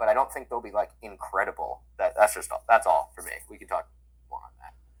better, but I don't think they'll be like incredible. That's all for me. We can talk more on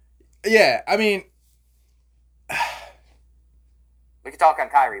that. Yeah, I mean, we can talk on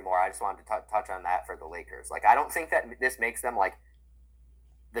Kyrie more. I just wanted to touch on that for the Lakers. Like, I don't think that this makes them like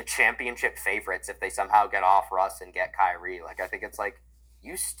the championship favorites if they somehow get off Russ and get Kyrie. Like, I think it's like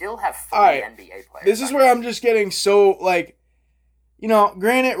you still have 3 NBA players. This is where I'm just getting so like,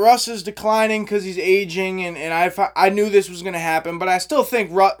 granted, Russ is declining because he's aging, and I knew this was going to happen, but I still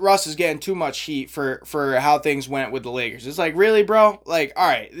think Russ is getting too much heat for how things went with the Lakers. It's like, really, bro? Like, all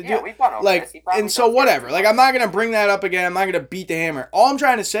right. Yeah, we've gone over this. And so whatever. Like, I'm not going to bring that up again. I'm not going to beat the hammer. All I'm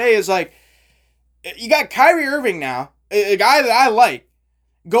trying to say is, like, you got Kyrie Irving now, a guy that I like,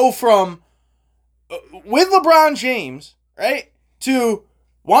 go from, with LeBron James, right, to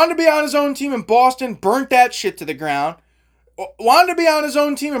wanted to be on his own team in Boston, burnt that shit to the ground, wanted to be on his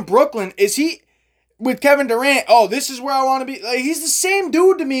own team in Brooklyn. Is he with Kevin Durant? Oh, this is where I want to be. Like, he's the same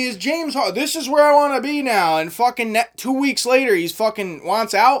dude to me as James Harden. This is where I want to be now. And fucking 2 weeks later, he's fucking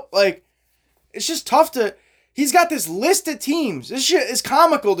wants out. Like, it's just tough to. He's got this list of teams. This shit is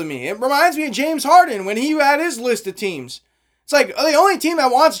comical to me. It reminds me of James Harden when he had his list of teams. It's like the only team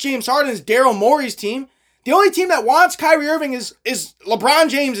that wants James Harden is Daryl Morey's team. The only team that wants Kyrie Irving is LeBron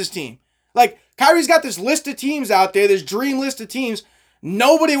James's team. Like, Kyrie's got this list of teams out there, this dream list of teams.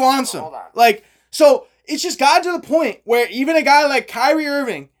 Nobody wants him. Like, so it's just gotten to the point where even a guy like Kyrie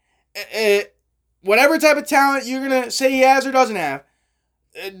Irving, whatever type of talent you're going to say he has or doesn't have,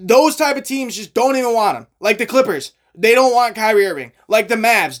 those type of teams just don't even want him. Like the Clippers, they don't want Kyrie Irving. Like the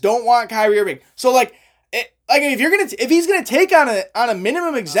Mavs don't want Kyrie Irving. So like if he's gonna take on a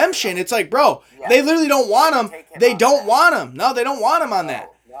minimum exemption, it's like, bro, they literally don't want him. They don't want him. No, they don't want him on that.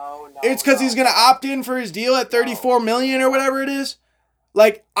 It's because he's gonna opt in for his deal at $34 million or whatever it is.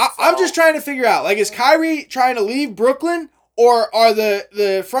 Like, I'm just trying to figure out, like, is Kyrie trying to leave Brooklyn, or are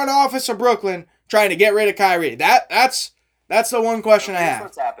the front office of Brooklyn trying to get rid of Kyrie? That's the one question I have.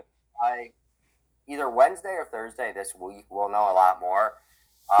 What's happening? Either Wednesday or Thursday this week, we'll know a lot more.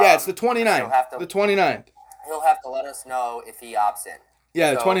 Yeah, it's the 29th. The 29th. He'll have to let us know if he opts in.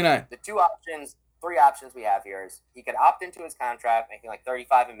 Yeah, the 29th. The 3 options we have here is he could opt into his contract, making like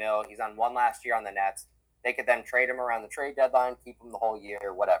 $35 million. He's on 1 last year on the Nets. They could then trade him around the trade deadline, keep him the whole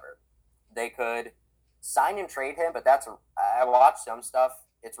year, whatever. They could sign and trade him, but I watched some stuff.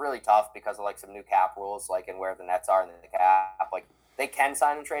 It's really tough because of like some new cap rules, like in where the Nets are in the cap. Like, they can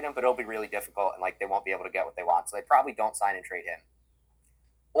sign and trade him, but it'll be really difficult, and like they won't be able to get what they want. So they probably don't sign and trade him.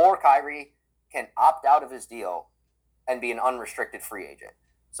 Or Kyrie can opt out of his deal and be an unrestricted free agent.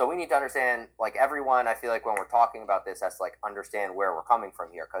 So we need to understand, like, everyone, I feel like when we're talking about this has to, like, understand where we're coming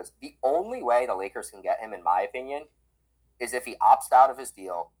from here. Because the only way the Lakers can get him, in my opinion, is if he opts out of his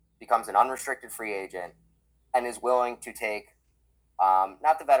deal, becomes an unrestricted free agent, and is willing to take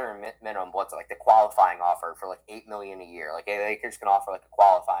not the veteran minimum, but what's it, like the qualifying offer for like $8 million a year. Like, the Lakers can offer like a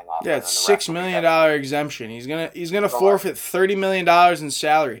qualifying offer. Yeah, it's $6 million exemption. He's gonna forfeit $30 million in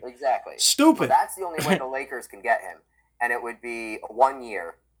salary. Exactly. Stupid. So that's the only way the Lakers can get him, and it would be 1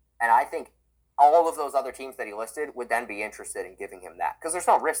 year. And I think all of those other teams that he listed would then be interested in giving him that, because there's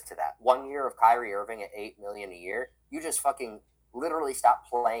no risk to that. 1 year of Kyrie Irving at $8 million a year, you just fucking literally stop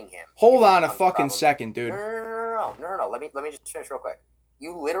playing him. Hold on a fucking second, dude. No. Let me just finish real quick.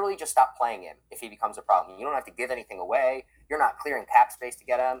 You literally just stop playing him if he becomes a problem. You don't have to give anything away. You're not clearing cap space to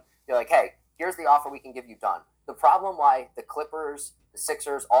get him. You're like, hey, here's the offer we can give you done. The problem why the Clippers, the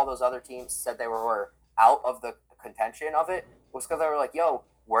Sixers, all those other teams said they were out of the contention of it was because they were like, yo,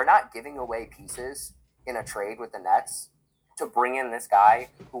 we're not giving away pieces in a trade with the Nets to bring in this guy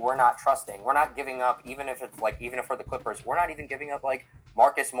who we're not trusting. We're not giving up, even if for the Clippers, we're not even giving up like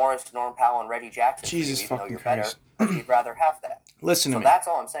Marcus Morris, Norm Powell, and Reggie Jackson. Jesus even fucking though you're Christ. better, you'd rather have that. Listen to me. So that's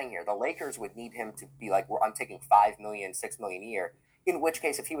all I'm saying here. The Lakers would need him to be like, I'm taking $5 million, $6 million a year. In which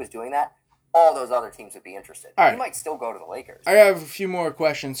case, if he was doing that, all those other teams would be interested. He might still go to the Lakers. I have a few more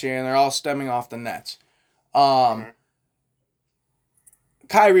questions here, and they're all stemming off the Nets.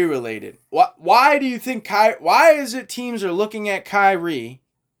 Kyrie related. Why do you think why is it teams are looking at Kyrie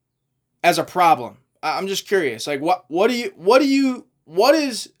as a problem? I'm just curious. Like what is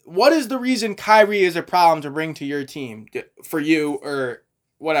the reason Kyrie is a problem to bring to your team for you or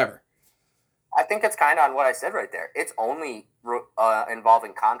whatever? I think it's kind of on what I said right there. It's only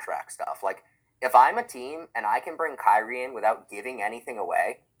involving contract stuff. Like, if I'm a team and I can bring Kyrie in without giving anything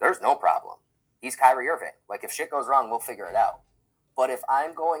away, there's no problem. He's Kyrie Irving. Like, if shit goes wrong, we'll figure it out. But if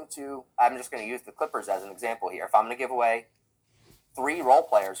I'm just going to use the Clippers as an example here. If I'm going to give away 3 role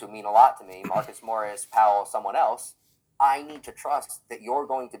players who mean a lot to me, Marcus Morris, Powell, someone else, I need to trust that you're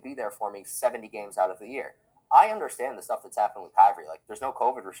going to be there for me 70 games out of the year. I understand the stuff that's happened with Kyrie. Like, there's no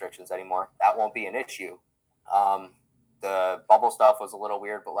COVID restrictions anymore. That won't be an issue. The bubble stuff was a little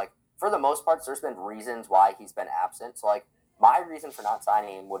weird, but, like, for the most part, there's been reasons why he's been absent. So, like, my reason for not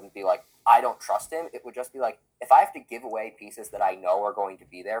signing him wouldn't be, like, I don't trust him. It would just be, like, if I have to give away pieces that I know are going to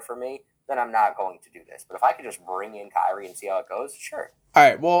be there for me, then I'm not going to do this. But if I could just bring in Kyrie and see how it goes, sure. All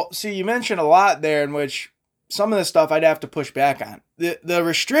right, well, see, you mentioned a lot there in which some of the stuff I'd have to push back on. The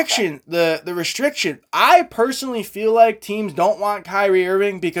restriction, the restriction, I personally feel like teams don't want Kyrie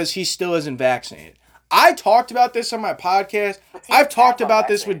Irving because he still isn't vaccinated. I talked about this on my podcast. I've talked about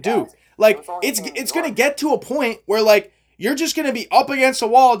this with Duke. Like, it's going to get to a point where, like, you're just going to be up against a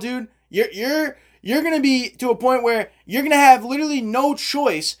wall, dude. You're going to be to a point where you're going to have literally no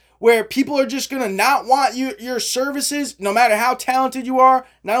choice, where people are just going to not want your services, no matter how talented you are.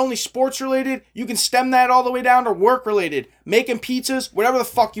 Not only sports related, you can stem that all the way down to work related, making pizzas, whatever the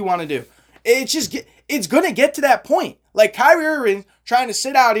fuck you want to do. It's going to get to that point. Like, Kyrie Irving trying to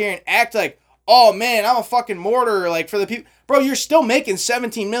sit out here and act like, oh man, I'm a fucking martyr, like, for the people. Bro, you're still making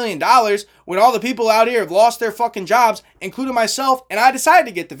 $17 million when all the people out here have lost their fucking jobs, including myself, and I decided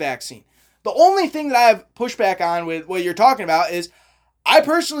to get the vaccine. The only thing that I have pushback on with what you're talking about is I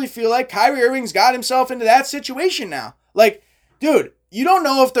personally feel like Kyrie Irving's got himself into that situation now. Like, dude, you don't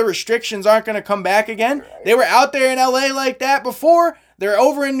know if the restrictions aren't going to come back again. They were out there in LA like that before. They're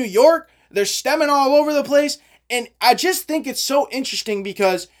over in New York. They're stemming all over the place. And I just think it's so interesting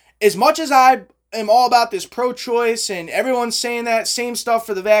because as much as I am all about this pro-choice and everyone's saying that same stuff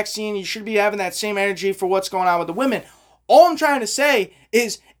for the vaccine, you should be having that same energy for what's going on with the women. All I'm trying to say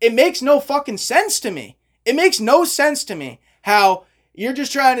is it makes no fucking sense to me. It makes no sense to me how you're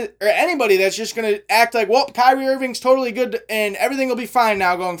just trying to, or anybody that's just going to act like, well, Kyrie Irving's totally good and everything will be fine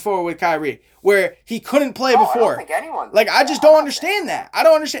now going forward with Kyrie, where he couldn't play before. I don't think anyone. Like, I just don't understand that. I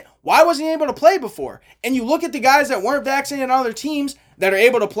don't understand. Why wasn't he able to play before? And you look at the guys that weren't vaccinated on other teams that are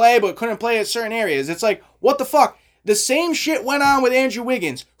able to play but couldn't play at certain areas. It's like, what the fuck? The same shit went on with Andrew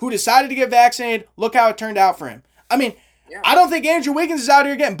Wiggins, who decided to get vaccinated. Look how it turned out for him. I mean, I don't think Andrew Wiggins is out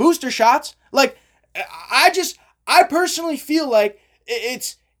here getting booster shots. Like, I personally feel like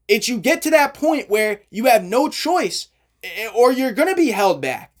it's you get to that point where you have no choice or you're going to be held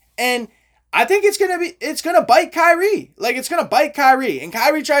back. And I think it's going to bite Kyrie. Like, it's going to bite Kyrie. And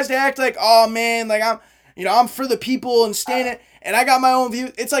Kyrie tries to act like, oh man, like I'm for the people and standing and I got my own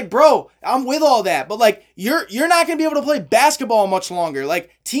view. It's like, bro, I'm with all that. But like, you're not going to be able to play basketball much longer.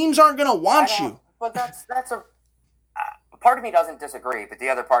 Like, teams aren't going to want you. But that's a part of me doesn't disagree, but the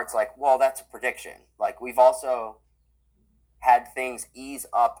other part's like, well, that's a prediction. Like, we've also had things ease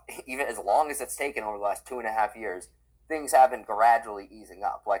up, even as long as it's taken over the last 2.5 years, things have been gradually easing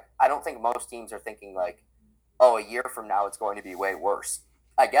up. Like, I don't think most teams are thinking like, oh, a year from now it's going to be way worse.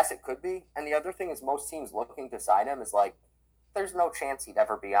 I guess it could be. And the other thing is most teams looking to sign him is like, there's no chance he'd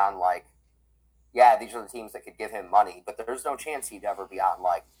ever be on like, yeah, these are the teams that could give him money, but there's no chance he'd ever be on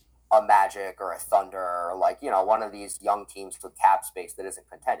like a Magic or a Thunder or like, one of these young teams with cap space that isn't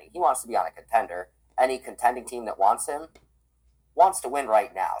contending. He wants to be on a contender. Any contending team that wants him wants to win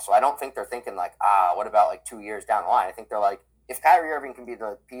right now. So I don't think they're thinking like, what about like 2 years down the line? I think they're like, if Kyrie Irving can be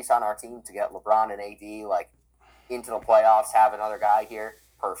the piece on our team to get LeBron and AD like into the playoffs, have another guy here,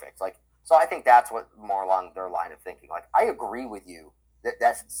 perfect. Like, so I think that's what more along their line of thinking. Like, I agree with you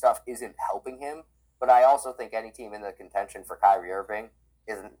that stuff isn't helping him, but I also think any team in the contention for Kyrie Irving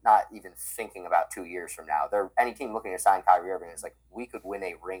is not even thinking about 2 years from now. Any team looking to sign Kyrie Irving is like, we could win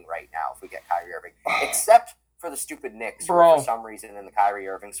a ring right now if we get Kyrie Irving, except for the stupid Knicks, who for some reason in the Kyrie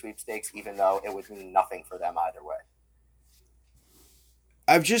Irving sweepstakes, even though it would mean nothing for them either way.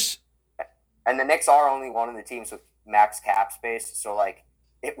 And the Knicks are only one of the teams with max cap space, so like,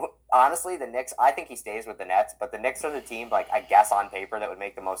 honestly, the Knicks, I think he stays with the Nets, but the Knicks are the team, like, I guess on paper that would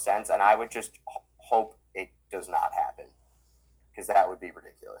make the most sense, and I would just hope it does not happen, because that would be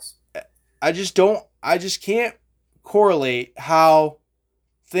ridiculous. I just can't correlate how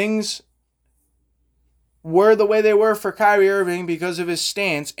things were the way they were for Kyrie Irving because of his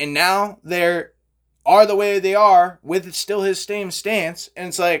stance, and now they are the way they are with still his same stance, and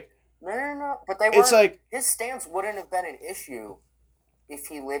it's like, no, but they weren't. It's like, his stance wouldn't have been an issue if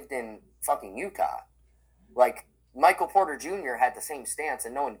he lived in fucking Utah. Like, Michael Porter Jr. had the same stance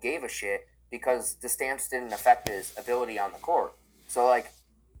and no one gave a shit because the stance didn't affect his ability on the court. So, like,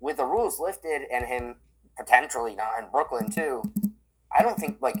 with the rules lifted and him potentially not in Brooklyn too, I don't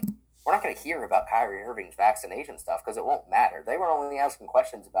think, like, we're not going to hear about Kyrie Irving's vaccination stuff because it won't matter. They were only asking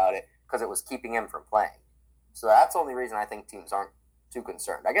questions about it because it was keeping him from playing. So that's the only reason I think teams aren't too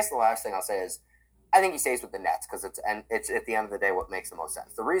concerned. I guess the last thing I'll say is I think he stays with the Nets because it's at the end of the day what makes the most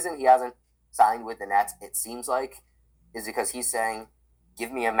sense. The reason he hasn't signed with the Nets, it seems like, is because he's saying,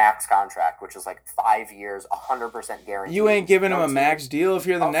 give me a max contract, which is like 5 years, 100% guaranteed. You ain't giving him a max deal if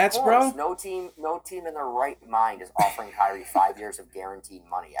you're the Nets, bro? No team in their right mind is offering Kyrie 5 years of guaranteed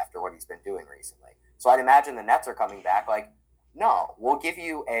money after what he's been doing recently. So I'd imagine the Nets are coming back like, no, we'll give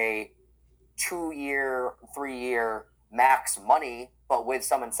you a 2-year, 3-year max money, but with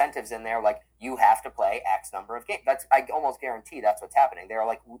some incentives in there, like you have to play X number of games. I almost guarantee that's what's happening. They're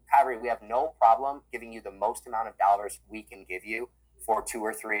like, Kyrie, we have no problem giving you the most amount of dollars we can give you for 2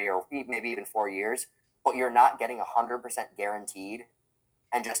 or 3 or maybe even 4 years, but you're not getting 100% guaranteed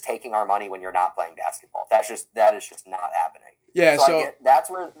and just taking our money when you're not playing basketball. That is just not happening. Yeah, so that's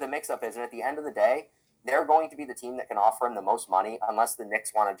where the mix-up is. And at the end of the day, they're going to be the team that can offer him the most money, unless the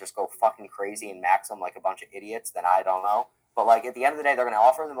Knicks want to just go fucking crazy and max him like a bunch of idiots. Then I don't know. But like at the end of the day, they're going to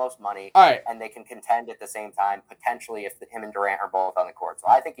offer him the most money, all right, and they can contend at the same time, potentially if him and Durant are both on the court. So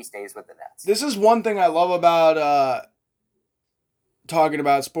I think he stays with the Nets. This is one thing I love about talking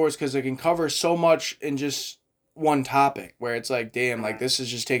about sports, because it can cover so much in just one topic, where it's like, damn, like this is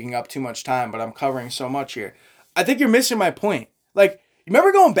just taking up too much time, but I'm covering so much here. I think you're missing my point. Like, you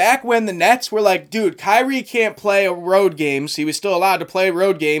remember going back when the Nets were like, dude, Kyrie can't play road games. He was still allowed to play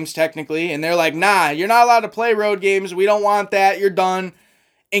road games technically. And they're like, nah, you're not allowed to play road games. We don't want that. You're done.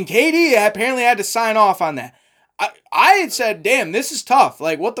 And KD apparently had to sign off on that. I had said, damn, this is tough.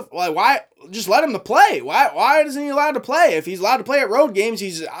 Like, why just let him to play? Why isn't he allowed to play? If he's allowed to play at road games,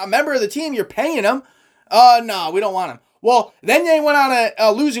 he's a member of the team. You're paying him. No, we don't want him. Well, then they went on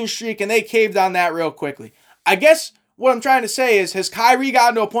a losing streak and they caved on that real quickly. I guess what I'm trying to say is, has Kyrie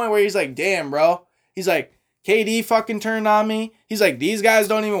gotten to a point where he's like, damn, bro? He's like, KD fucking turned on me. He's like, these guys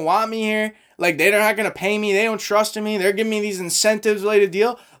don't even want me here. Like, they're not going to pay me. They don't trust in me. They're giving me these incentives related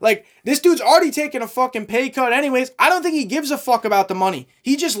deal. Like, this dude's already taking a fucking pay cut anyways. I don't think he gives a fuck about the money.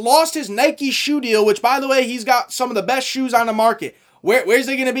 He just lost his Nike shoe deal, which, by the way, he's got some of the best shoes on the market. Where's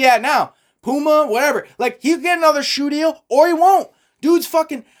he going to be at now? Puma, whatever. Like, he'll get another shoe deal or he won't. Dude's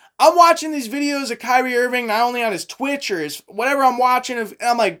fucking... I'm watching these videos of Kyrie Irving, not only on his Twitch or his whatever I'm watching, and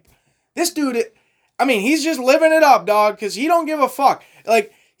I'm like, this dude, I mean, he's just living it up, dog, because he don't give a fuck.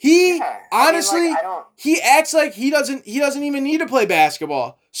 Like, honestly, he acts like he doesn't even need to play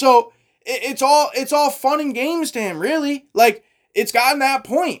basketball. So it's all fun and games to him, really. Like, it's gotten that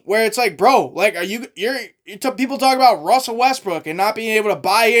point where it's like, bro, like, people talk about Russell Westbrook and not being able to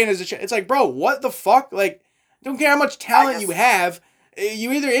buy in it's like, bro, what the fuck? Like, don't care how much talent you have.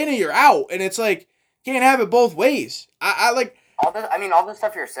 You either in or you're out, and it's like, can't have it both ways. I all the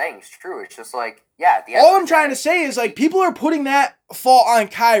stuff you're saying is true. It's just like, yeah, at the end All of I'm the trying day, to say is, like, people are putting that fault on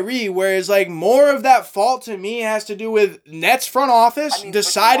Kyrie, whereas, like, more of that fault to me has to do with Nets front office I mean, but you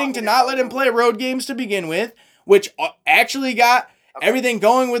deciding want to me not tell let him you- play road games to begin with, which actually got Okay. everything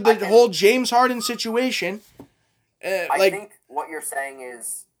going with the I can- whole James Harden situation. I think what you're saying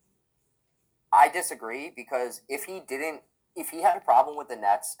is, I disagree, because if he had a problem with the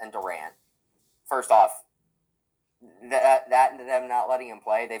Nets and Durant, first off, that them not letting him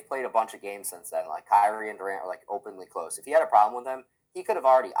play, they've played a bunch of games since then. Like, Kyrie and Durant are like openly close. If he had a problem with them, he could have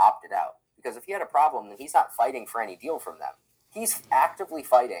already opted out. Because if he had a problem, then he's not fighting for any deal from them. He's actively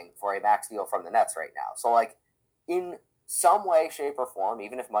fighting for a max deal from the Nets right now. So, like, in some way, shape, or form,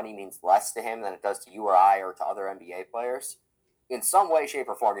 even if money means less to him than it does to you or I or to other NBA players, in some way, shape,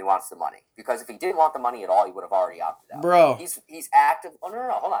 or form, he wants the money. Because if he didn't want the money at all, he would have already opted out. Bro. He's active. Oh, no,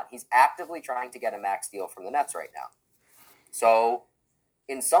 hold on. He's actively trying to get a max deal from the Nets right now. So,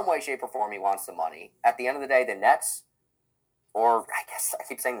 in some way, shape, or form, he wants the money. At the end of the day, the Nets, or I guess I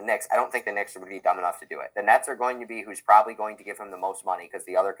keep saying the Knicks, I don't think the Knicks would be dumb enough to do it. The Nets are going to be who's probably going to give him the most money, because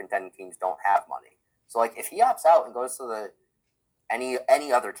the other contending teams don't have money. So, like, if he opts out and goes to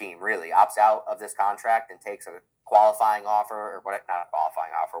any other team, really, opts out of this contract and takes a qualifying offer, or what, not a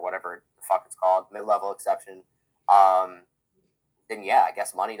qualifying offer, whatever the fuck it's called, mid-level exception, then yeah, I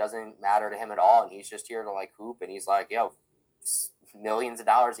guess money doesn't matter to him at all, and he's just here to, like, hoop, and he's like, yo, millions of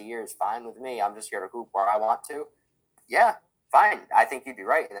dollars a year is fine with me. I'm just here to hoop where I want to. Yeah, fine. I think you'd be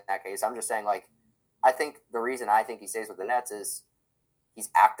right in that case. I'm just saying, like, I think the reason I think he stays with the Nets is he's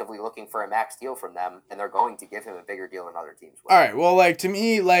actively looking for a max deal from them, and they're going to give him a bigger deal than other teams will. All right, well, like, to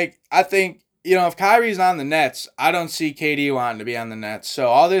me, like, I think, you know, if Kyrie's on the Nets, I don't see KD wanting to be on the Nets. So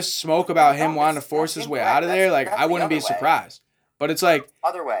all this smoke about him wanting to force his way out of there, like, I wouldn't be surprised. But it's like...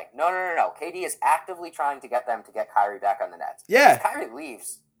 Other way. No. KD is actively trying to get them to get Kyrie back on the Nets. Yeah. If Kyrie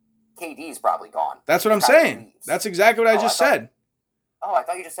leaves, KD's probably gone. That's what I'm saying. That's exactly what I just said. Oh, I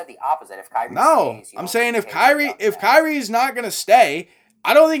thought you just said the opposite. If Kyrie stays, I'm saying if Kyrie's not going to stay,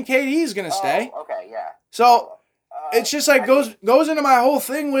 I don't think KD's going to stay. Okay, yeah. So it's just like goes into my whole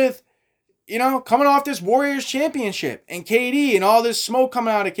thing with, you know, coming off this Warriors championship and KD and all this smoke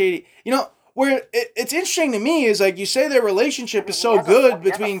coming out of KD. You know, where it's interesting to me is, like, you say their relationship is so good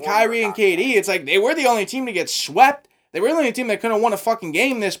between Kyrie and KD. It's like they were the only team to get swept. They were the only team that couldn't have won a fucking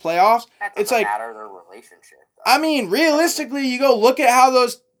game this playoffs. It's like matter their relationship. I mean, realistically, you go look at how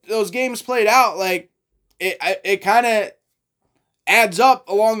those games played out. Like it kind of adds up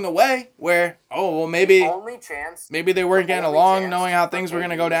along the way. Where maybe they weren't getting along, knowing how things were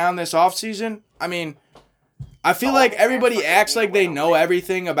going to go down this offseason. I mean, I feel like everybody acts like they know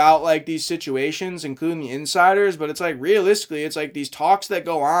everything about, like, these situations, including the insiders. But it's like, realistically, it's like these talks that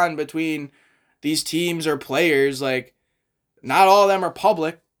go on between these teams or players, like, not all of them are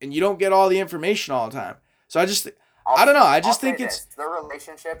public, and you don't get all the information all the time. So I don't know. I just think it's their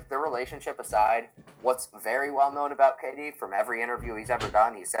relationship aside. What's very well known about KD from every interview he's ever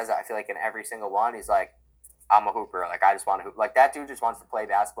done, he says it, I feel like, in every single one, he's like, I'm a hooper. Like, I just want to hoop. Like, that dude just wants to play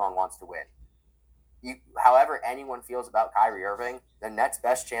basketball and wants to win. However anyone feels about Kyrie Irving, the Nets'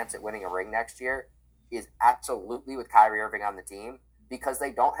 best chance at winning a ring next year is absolutely with Kyrie Irving on the team, because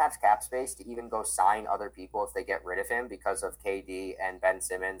they don't have cap space to even go sign other people if they get rid of him because of KD and Ben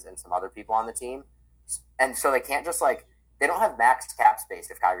Simmons and some other people on the team. And so they can't just, like, they don't have max cap space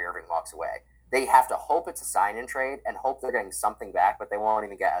if Kyrie Irving walks away. They have to hope it's a sign-in trade and hope they're getting something back, but they won't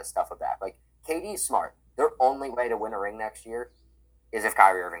even get stuff back. Like, KD's smart. Their only way to win a ring next year is if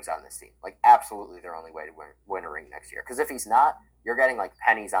Kyrie Irving's on this team. Like, absolutely their only way to win a ring next year. Because if he's not, you're getting, like,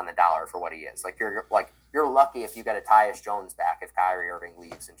 pennies on the dollar for what he is. Like, you're lucky if you get a Tyus Jones back if Kyrie Irving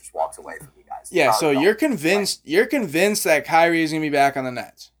leaves and just walks away from you guys. Yeah, so you're convinced that Kyrie is going to be back on the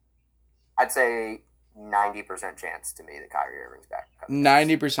Nets? I'd say 90% chance to me that Kyrie Irving's back.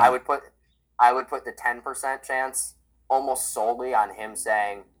 90%. I would put the 10% chance almost solely on him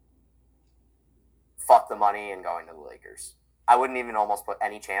saying, fuck the money and going to the Lakers. I wouldn't even almost put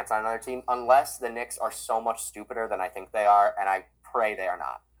any chance on another team unless the Knicks are so much stupider than I think they are, and I pray they are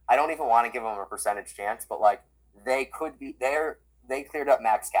not. I don't even want to give them a percentage chance, but, like, they could be there. They cleared up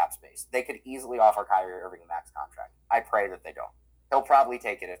max cap space. They could easily offer Kyrie Irving a max contract. I pray that they don't. He'll probably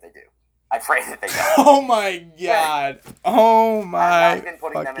take it if they do. I pray that they don't. Oh my god. Oh my I'm not even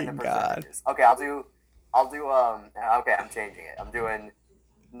putting them into god. Okay, okay, I'm changing it. I'm doing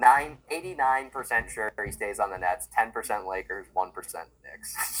 89% sure he stays on the Nets, 10% Lakers, 1%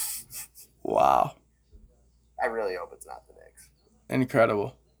 Knicks. Wow. I really hope it's not the Knicks.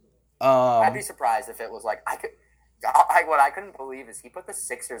 Incredible. I'd be surprised if it was like what I couldn't believe is he put the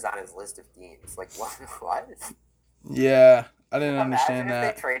Sixers on his list of teams. Like, what? Yeah, I didn't Imagine understand if they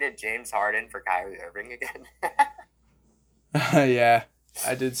that. traded James Harden for Kyrie Irving again. Yeah,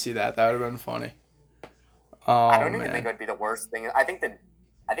 I did see that. That would have been funny. I Oh don't even think it man. would be the worst thing. I think the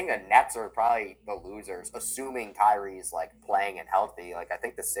Nets are probably the losers, assuming Kyrie's like playing and healthy. Like I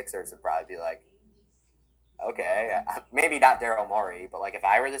think the Sixers would probably be like, okay, maybe not Daryl Morey, but like if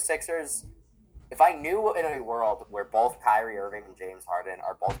I were the Sixers, if I knew in a world where both Kyrie Irving and James Harden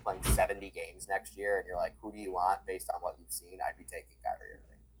are both playing 70 games next year, and you're like, who do you want based on what you've seen? I'd be taking Kyrie Irving.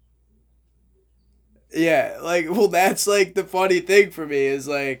 Yeah, like, well, that's like the funny thing for me is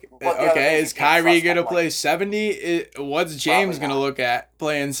like, But the other thing okay, is is you can't Kyrie trust gonna that. play Like 70? What's probably James gonna not. look at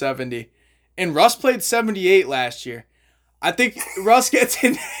playing 70? And Russ played 78 last year. I think Russ gets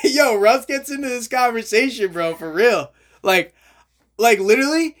in. Yo, Russ gets into this conversation, bro, for real. Like,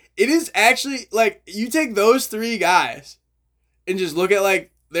 literally, it is actually like you take those three guys and just look at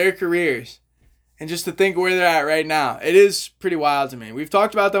like their careers and just to think where they're at right now. It is pretty wild to me. We've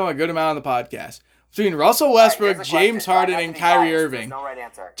talked about them a good amount on the podcast. Between Russell All right, here's Westbrook, a question. James Try Harden, not to and be Kyrie biased. There's Irving. no right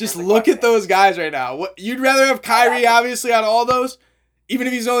answer. Just Here's a look at question. those guys right now. What you'd rather have Kyrie, obviously, out of all those, even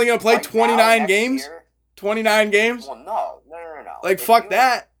if he's only going to play Right now, 29 next games? year, 29 games? well, no. Like, If fuck you-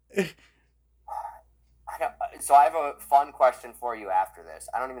 that. So I have a fun question for you after this.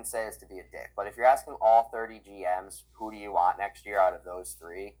 I don't even say this to be a dick, but if you're asking all 30 GMs who do you want next year out of those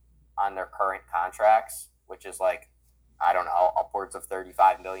three on their current contracts, which is like, I don't know, upwards of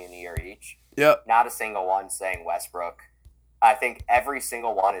 35 million a year each, Yep. not a single one saying Westbrook. I think every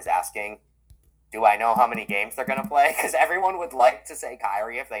single one is asking, do I know how many games they're going to play? Because everyone would like to say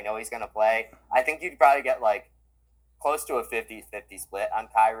Kyrie if they know he's going to play. I think you'd probably get like close to a 50-50 split on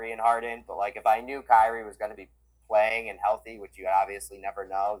Kyrie and Harden. But like if I knew Kyrie was going to be playing and healthy, which you obviously never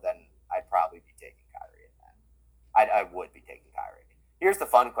know, then I'd probably be taking Kyrie in that. I would be taking Kyrie. Here's the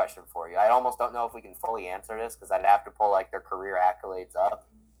fun question for you. I almost don't know if we can fully answer this because I'd have to pull like their career accolades up.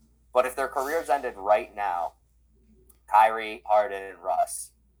 But if their careers ended right now, Kyrie, Harden, and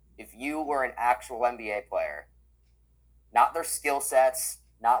Russ, if you were an actual NBA player, not their skill sets,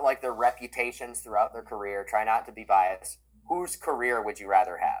 not like their reputations throughout their career, try not to be biased, whose career would you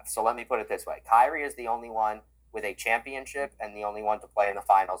rather have? So let me put it this way. Kyrie is the only one with a championship and the only one to play in the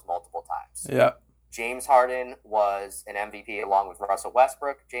finals multiple times. Yep. James Harden was an MVP along with Russell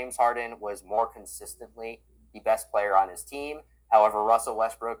Westbrook. James Harden was more consistently the best player on his team. However, Russell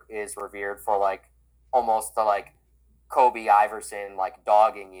Westbrook is revered for like almost the like Kobe Iverson like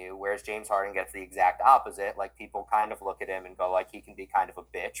dogging you, whereas James Harden gets the exact opposite. Like people kind of look at him and go like he can be kind of a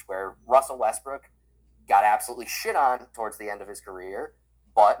bitch, where Russell Westbrook got absolutely shit on towards the end of his career,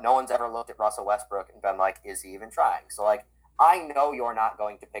 but no one's ever looked at Russell Westbrook and been like, is he even trying? So like I know you're not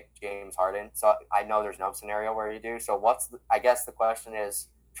going to pick James Harden, so I know there's no scenario where you do. So I guess the question is,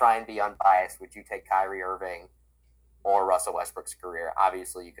 try and be unbiased. Would you take Kyrie Irving or Russell Westbrook's career?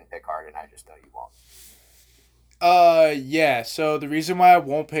 Obviously, you can pick Harden. I just know you won't. Yeah. So the reason why I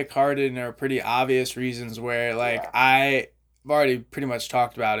won't pick Harden are pretty obvious reasons where, like, Yeah. I've already pretty much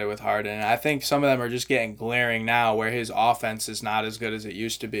talked about it with Harden. I think some of them are just getting glaring now where his offense is not as good as it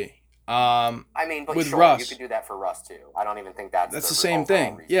used to be. I mean, but With sure, Russ. you could do that for Russ too. I don't even think that's That's the the same overall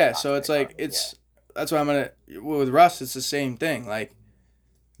thing. reason Yeah, not so to it's pick like Harden. that's why I'm gonna with Russ. It's the same thing. Like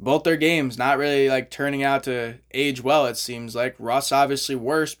both their games not really like turning out to age well. It seems like Russ obviously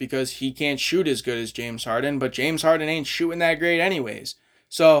worse because he can't shoot as good as James Harden, but James Harden ain't shooting that great anyways.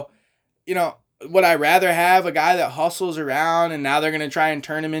 So would I rather have a guy that hustles around and now they're gonna try and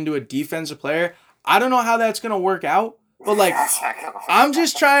turn him into a defensive player? I don't know how that's gonna work out, but like. I'm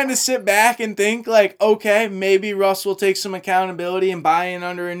just trying to sit back and think like, okay, maybe Russ will take some accountability and buy in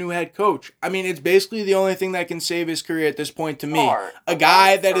under a new head coach. I mean, it's basically the only thing that can save his career at this point to me. Sure. A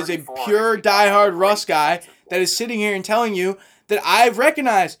guy that is a 34 pure has become diehard a great Russ guy defensive that is sitting here and telling you that I've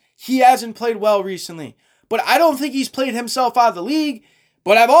recognized he hasn't played well recently. But I don't think he's played himself out of the league.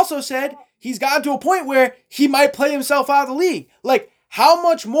 But I've also said he's gotten to a point where he might play himself out of the league. Like, how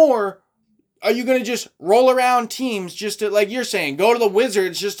much more are you going to just roll around teams just to, like you're saying, go to the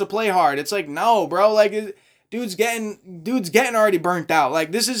Wizards just to play hard? It's like, no, bro. Like, dude's getting already burnt out.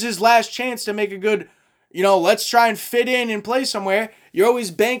 Like, this is his last chance to make a good, let's try and fit in and play somewhere. You're always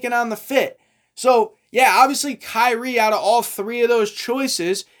banking on the fit. So, yeah, obviously Kyrie out of all three of those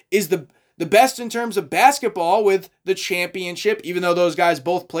choices is the best in terms of basketball with the championship, even though those guys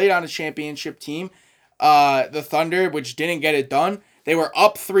both played on a championship team. The Thunder, which didn't get it done. They were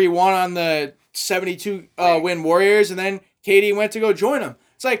up 3-1 on the 72 win Warriors, and then KD went to go join them.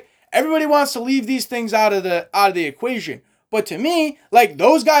 It's like everybody wants to leave these things out of the equation. But to me, like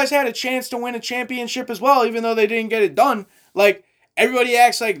those guys had a chance to win a championship as well, even though they didn't get it done. Like everybody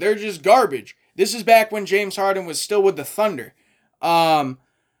acts like they're just garbage. This is back when James Harden was still with the Thunder. My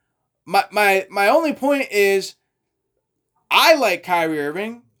only point is, I like Kyrie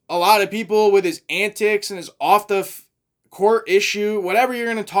Irving. A lot of people with his antics and his off the court issue, whatever you're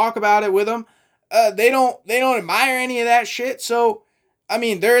gonna talk about it with him, they don't admire any of that shit. So, I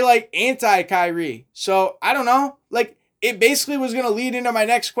mean, they're like anti Kyrie. So I don't know. Like, it basically was gonna lead into my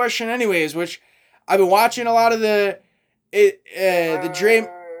next question, anyways, which I've been watching a lot of the Dre.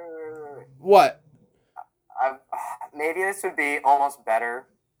 What? Maybe this would be almost better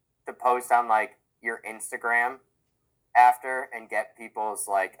to post on like your Instagram after and get people's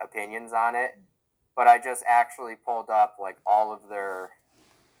like opinions on it. But I just actually pulled up like all of their.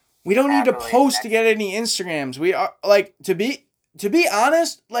 We don't need to post to get any Instagrams. We are like to be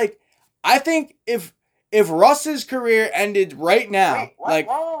honest. Like, I think if Russ's career ended right now, wait, like,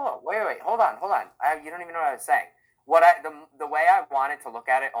 wait, hold on. You don't even know what I was saying. The way I wanted to look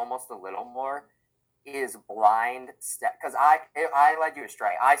at it almost a little more is blind step, because I led you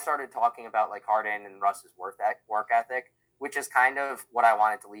astray. I started talking about like Harden and Russ's work ethic, which is kind of what I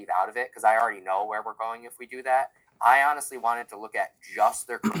wanted to leave out of it, because I already know where we're going if we do that. I honestly wanted to look at just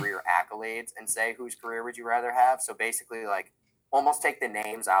their career accolades and say, whose career would you rather have? So basically, like, almost take the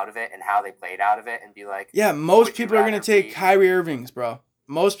names out of it and how they played out of it and be like, yeah, most people are going to take Kyrie Irving's, bro.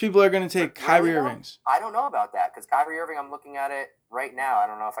 Most people are going to take Kyrie Irving's. I don't know about that, because Kyrie Irving, I'm looking at it right now. I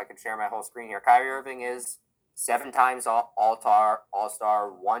don't know if I can share my whole screen here. Kyrie Irving is 7 times All-Star,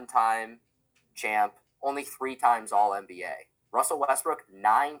 1-time champ, only 3 times All-NBA. Russell Westbrook,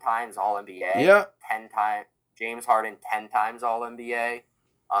 9 times All-NBA. Yeah. 10 times. James Harden, 10 times All-NBA.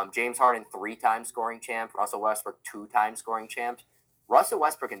 James Harden, 3 times scoring champ. Russell Westbrook, 2 times scoring champ. Russell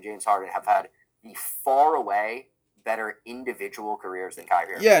Westbrook and James Harden have had the far away better individual careers than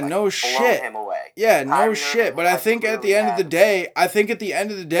Kyrie Irving. Yeah, like, no shit. Him away. Yeah, no shit. But I think at the end of the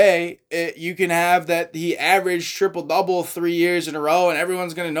day, you can have that he averaged triple-double 3 years in a row, and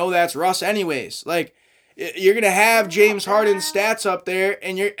everyone's going to know that's Russ anyways. Like, you're going to have James Harden's stats up there,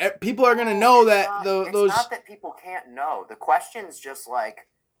 and people are going to know that those... It's not that people can't know. The question's just, like,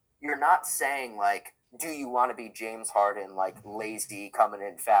 you're not saying, like, do you want to be James Harden, like, lazy, coming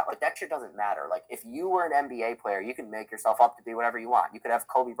in fat? Like, that shit doesn't matter. Like, if you were an NBA player, you can make yourself up to be whatever you want. You could have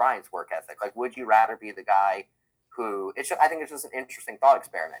Kobe Bryant's work ethic. Like, would you rather be the guy who... I think it's just an interesting thought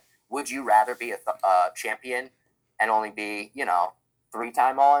experiment. Would you rather be a champion and only be,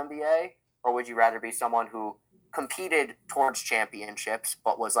 3-time All-NBA? Or would you rather be someone who competed towards championships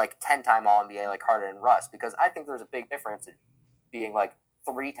but was, like, 10-time All-NBA like Harden and Russ? Because I think there's a big difference in being, like,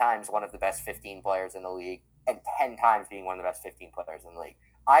 3 times one of the best 15 players in the league and 10 times being one of the best 15 players in the league.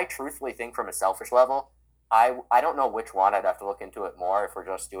 I truthfully think from a selfish level, I don't know which one. I'd have to look into it more if we're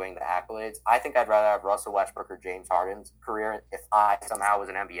just doing the accolades. I think I'd rather have Russell Westbrook or James Harden's career if I somehow was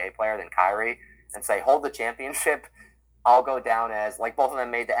an NBA player than Kyrie, and say, hold the championship. I'll go down as, like, both of them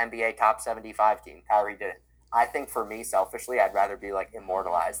made the NBA top 75 team. Kyrie didn't. I think for me, selfishly, I'd rather be, like,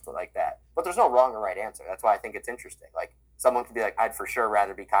 immortalized like that. But there's no wrong or right answer. That's why I think it's interesting. Like, someone could be like, I'd for sure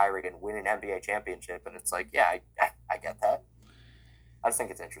rather be Kyrie and win an NBA championship. And it's like, yeah, I get that. I just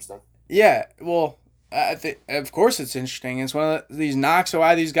think it's interesting. Yeah, well, I think, of course it's interesting. It's one of these knocks of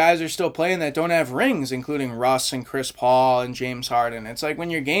why these guys are still playing that don't have rings, including Russ and Chris Paul and James Harden. It's like when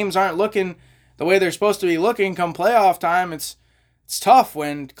your games aren't looking the way they're supposed to be looking come playoff time, it's tough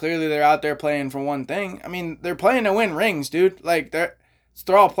when clearly they're out there playing for one thing. I mean, they're playing to win rings, dude. Like, they're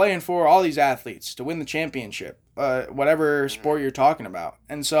all playing for, all these athletes, to win the championship, whatever sport you're talking about.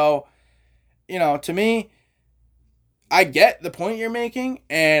 And so, to me, I get the point you're making,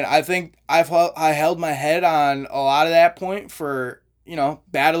 and I think I held my head on a lot of that point for,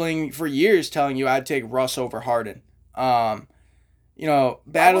 battling for years, telling you I'd take Russ over Harden.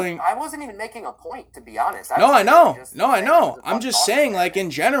 Battling. I wasn't even making a point, to be honest. I know. I'm just saying, like,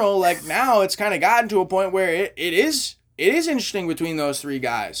 in general, like, now it's kind of gotten to a point where it is interesting between those 3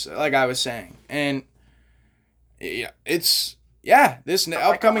 guys, like I was saying. And this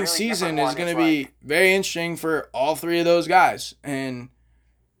upcoming season is going to be very interesting for all 3 of those guys. And,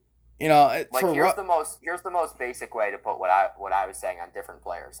 here's the most basic way to put what I was saying on different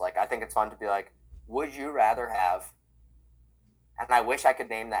players. Like, I think it's fun to be like, would you rather have, and I wish I could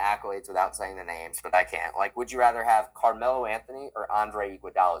name the accolades without saying the names, but I can't. Like, would you rather have Carmelo Anthony or Andre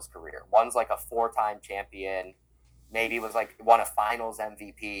Iguodala's career? One's like a 4-time champion, maybe was like won a finals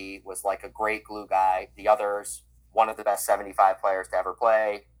MVP, was like a great glue guy. The other's one of the best 75 players to ever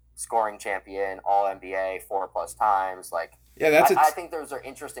play, scoring champion, all NBA 4+ times. Like, yeah, I think those are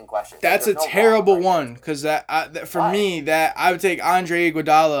interesting questions. That's a terrible one, because for me, I would take Andre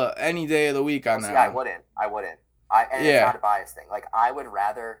Iguodala any day of the week on that. I wouldn't. It's not a bias thing. Like, I would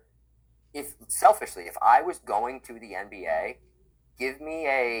rather if selfishly, if I was going to the NBA, give me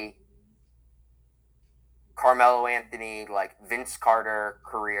a Carmelo Anthony, like Vince Carter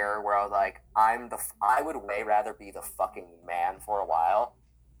career where I was like, I would way rather be the fucking man for a while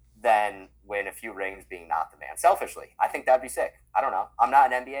than win a few rings being not the man. Selfishly, I think that'd be sick. I don't know. I'm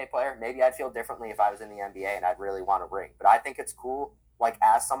not an NBA player. Maybe I'd feel differently if I was in the NBA and I'd really want a ring. But I think it's cool, like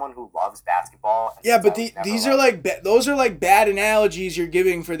as someone who loves basketball. Yeah, but these are those are like bad analogies you're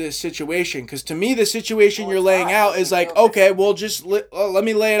giving for this situation. Because to me, the situation you're laying out is like, okay, well, just let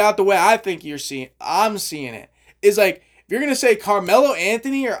me lay it out the way I think I'm seeing it. Is like, if you're gonna say Carmelo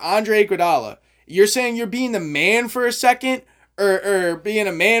Anthony or Andre Iguodala, you're saying you're being the man for a second, or being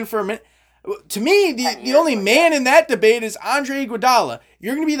a man for a minute. To me, the only man in that debate is Andre Iguodala.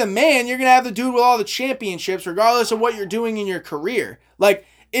 You're going to be the man. You're going to have the dude with all the championships, regardless of what you're doing in your career. Like,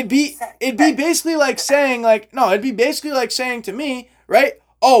 it'd be basically like saying, like, no, it'd be basically like saying to me, right?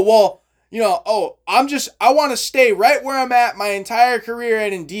 Oh, well, I want to stay right where I'm at my entire career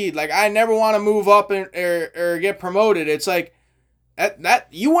at Indeed. Like, I never want to move up or get promoted. It's like, that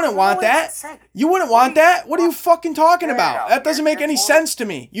you wouldn't want that. You wouldn't want that. What are you fucking talking about? That doesn't make any sense to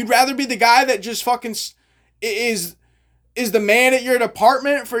me. You'd rather be the guy that just fucking is the man at your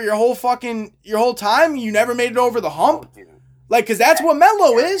department for your whole time. You never made it over the hump. Like, because that's what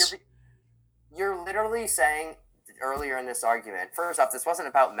Melo is. You're literally saying earlier in this argument. First off, this wasn't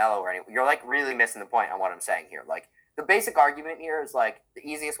about Melo or anything. You're like really missing the point on what I'm saying here. Like, the basic argument here is like the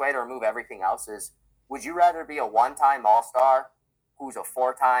easiest way to remove everything else is: would you rather be a one-time All-Star who's a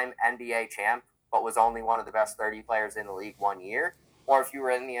 4-time NBA champ, but was only one of the best 30 players in the league 1 year? Or if you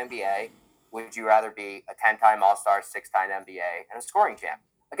were in the NBA, would you rather be a 10-time All-Star, 6-time NBA, and a scoring champ?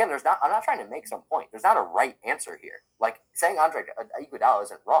 Again, I'm not trying to make some point. There's not a right answer here. Like, saying Andre Iguodala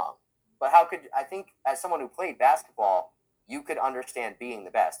isn't wrong. But I think as someone who played basketball, you could understand being the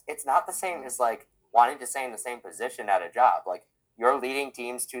best. It's not the same as, like, wanting to stay in the same position at a job. Like, you're leading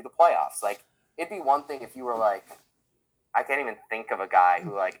teams to the playoffs. Like, it'd be one thing if you were, like, I can't even think of a guy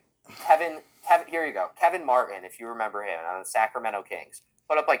who, like, Kevin, here you go. Kevin Martin, if you remember him, on the Sacramento Kings.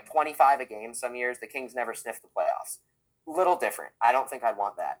 Put up, like, 25 a game some years. The Kings never sniffed the playoffs. Little different. I don't think I'd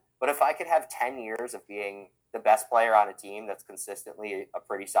want that. But if I could have 10 years of being the best player on a team that's consistently a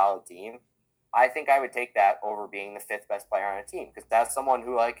pretty solid team, I think I would take that over being the 5th best player on a team. Because that's someone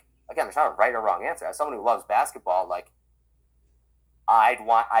who, like, again, there's not a right or wrong answer. As someone who loves basketball, like,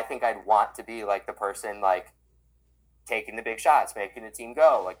 I think I'd want to be, like, the person, like, taking the big shots, making the team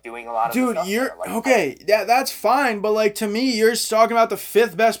go, like doing a lot of dude, stuff. You're like, okay. That's fine, but like to me, you're talking about the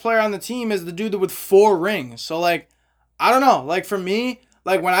 5th best player on the team is the dude with 4 rings. So like, I don't know. Like for me,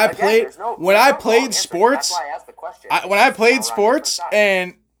 like when I played sports,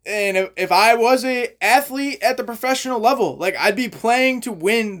 and if I was a athlete at the professional level, like I'd be playing to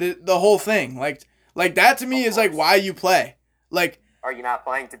win the whole thing. Like that to me is like why you play. Like, are you not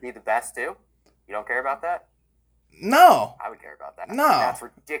playing to be the best too? You don't care about that? No. I would care about that. No. That's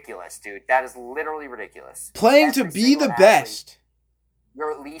ridiculous, dude. That is literally ridiculous. Playing to be the best.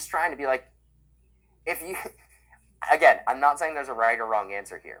 You're at least trying to be like, if you, again, I'm not saying there's a right or wrong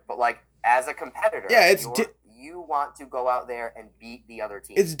answer here, but like as a competitor, yeah, you want to go out there and beat the other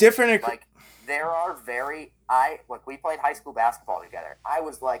team. It's different. Like there are we played high school basketball together. I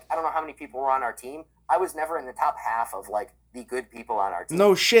was like, I don't know how many people were on our team. I was never in the top half of like the good people on our team.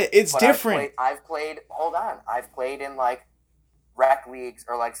 No shit, it's different. I've played in like rec leagues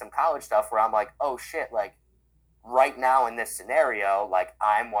or like some college stuff where I'm like, oh shit, like right now in this scenario, like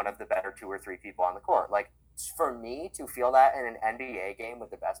I'm one of the better 2 or 3 people on the court. Like for me to feel that in an NBA game with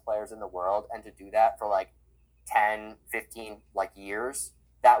the best players in the world and to do that for like 10, 15 like years,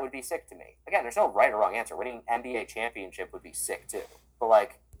 that would be sick to me. Again, there's no right or wrong answer. Winning NBA championship would be sick too. But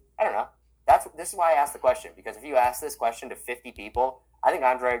like, I don't know. This is why I asked the question, because if you ask this question to 50 people, I think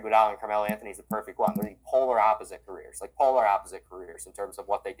Andre Iguodala and Carmelo Anthony is the perfect one. They're polar opposite careers in terms of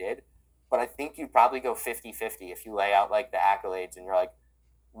what they did. But I think you'd probably go 50-50 if you lay out like the accolades and you're like,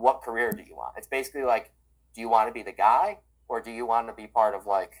 what career do you want? It's basically like, do you want to be the guy or do you want to be part of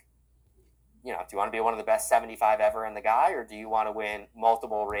like, do you want to be one of the best 75 ever in the guy, or do you want to win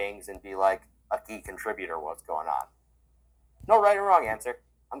multiple rings and be like a key contributor to what's going on? No right or wrong answer.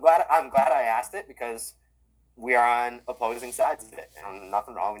 I'm glad I asked it because we are on opposing sides of it, and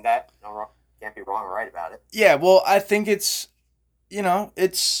nothing wrong with that. Can't be wrong or right about it. Yeah, well, I think it's an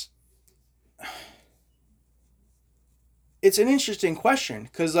interesting question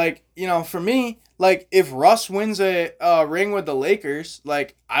because, like, for me, like, if Russ wins a ring with the Lakers,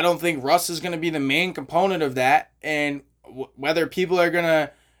 like, I don't think Russ is going to be the main component of that, and whether people are going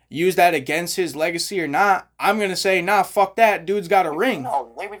to, use that against his legacy or not, I'm going to say, nah, fuck that. Dude's got a ring.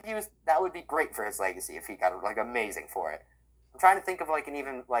 No, they would use that would be great for his legacy if he got like amazing for it. I'm trying to think of like an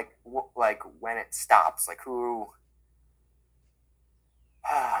even like when it stops, like who.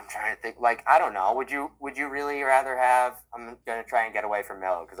 I'm trying to think. Like I don't know. Would you really rather have? I'm gonna try and get away from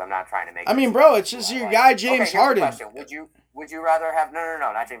Melo because I'm not trying to make. I mean, bro, it's just your guy James Harden. Would you rather have no,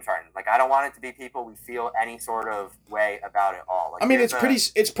 not James Harden? Like I don't want it to be people we feel any sort of way about it all. Like, I mean, it's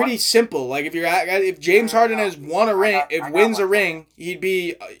pretty simple. Like if James Harden has won a ring, wins a ring, he'd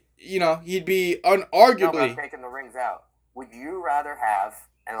be unarguably. No, I'm taking the rings out. Would you rather have?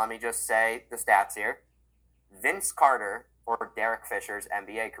 And let me just say the stats here: Vince Carter or Derek Fisher's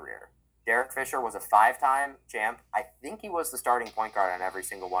NBA career. Derek Fisher was a 5-time champ. I think he was the starting point guard on every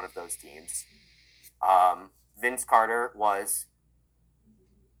single one of those teams. Vince Carter was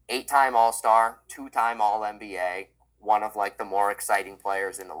 8-time All-Star, 2-time All-NBA, one of like the more exciting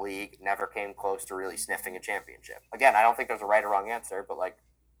players in the league, never came close to really sniffing a championship. Again, I don't think there's a right or wrong answer, but like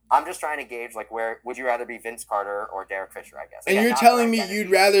I'm just trying to gauge like where would you rather be Vince Carter or Derek Fisher, I guess. Again, and you're telling me you'd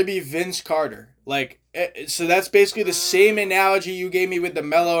rather be Vince Carter. Like so that's basically the same analogy you gave me with the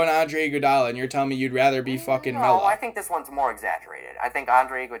Melo and Andre Iguodala, and you're telling me you'd rather be fucking Melo. No, I think this one's more exaggerated. I think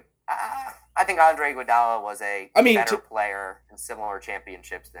Andre Iguodala was a better player in similar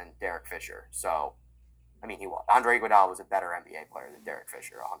championships than Derek Fisher. So, I mean, Andre Iguodala was a better NBA player than Derek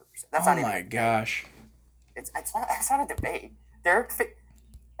Fisher, 100%. That's not even. Oh my gosh. It's not a debate.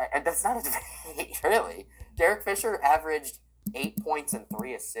 That's not a debate, really. Derek Fisher averaged 8 points and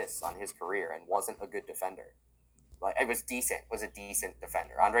 3 assists on his career and wasn't a good defender. Like it was a decent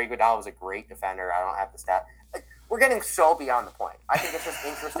defender. Andre Iguodala was a great defender. I don't have the stat. Like, we're getting so beyond the point. I think it's just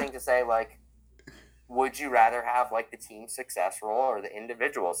interesting to say, like, would you rather have like the team success role or the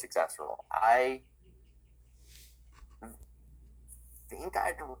individual success role? I think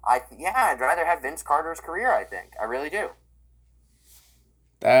I'd rather have Vince Carter's career. I think I really do.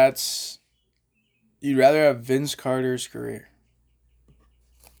 You'd rather have Vince Carter's career.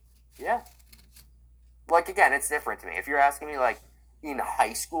 Yeah. Like, again, it's different to me. If you're asking me, like, in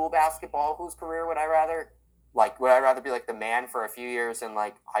high school basketball, whose career would I rather? Like, would I rather be, like, the man for a few years in,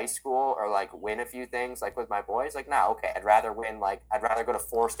 like, high school or, like, win a few things, like, with my boys? Like, no, okay. I'd rather go to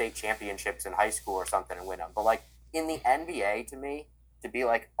 4 state championships in high school or something and win them. But, like, in the NBA, to me, to be,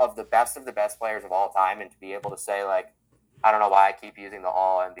 like, of the best players of all time and to be able to say, like, I don't know why I keep using the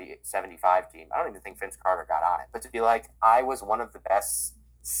All-NBA 75 team. I don't even think Vince Carter got on it. But to be like, I was one of the best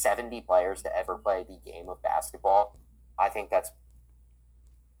 70 players to ever play the game of basketball, I think that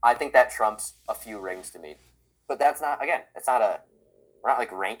trumps a few rings to me. But we're not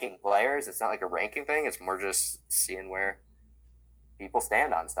like ranking players. It's not like a ranking thing. It's more just seeing where people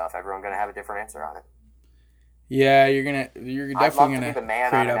stand on stuff. Everyone's going to have a different answer on it. Yeah, you're definitely going to. I'd love to be the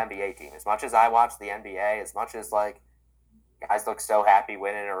man on an NBA team. As much as I watch the NBA, as much as like guys look so happy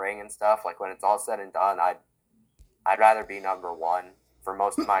winning a ring and stuff, like when it's all said and done, I'd rather be number 1 for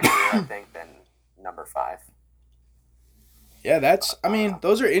most of my career, I think, than number 5. Yeah,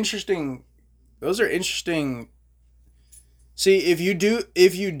 those are interesting. See, if you do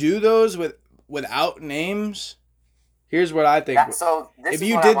those without names, here's what I think. If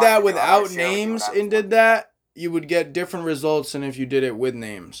you did that without names and did that, you would get different results than if you did it with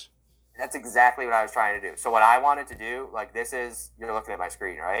names. That's exactly what I was trying to do. So what I wanted to do, like you're looking at my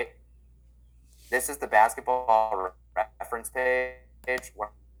screen, right? This is the basketball reference page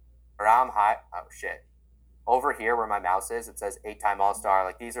where I'm high. Oh, shit. Over here where my mouse is, it says 8-time All-Star.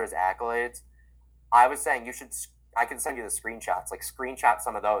 Like, these are his accolades. I was saying I can send you the screenshots. Like, screenshot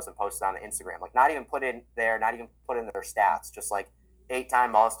some of those and post it on the Instagram. Like, not even put in their stats. Just, like,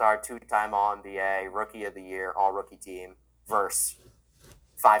 8-time All-Star, 2-time All-NBA, Rookie of the Year, All-Rookie Team, versus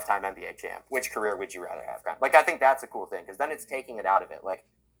 5-time NBA champ. Which career would you rather have? Like, I think that's a cool thing because then it's taking it out of it. Like,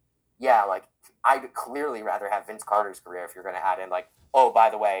 yeah, like, I'd clearly rather have Vince Carter's career if you're going to add in, like, oh,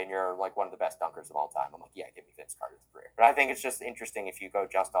 by the way, and you're, like, one of the best dunkers of all time. I'm like, yeah, give me Vince Carter's career. But I think it's just interesting if you go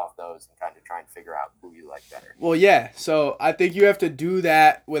just off those and kind of try and figure out who you like better. Well, yeah, so I think you have to do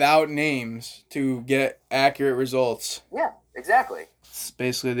that without names to get accurate results. Yeah, exactly. It's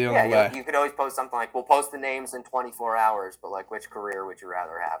basically the only way. You could always post something like, we'll post the names in 24 hours, but, like, which career would you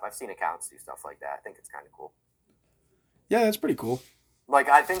rather have? I've seen accounts do stuff like that. I think it's kind of cool. Yeah, that's pretty cool. Like,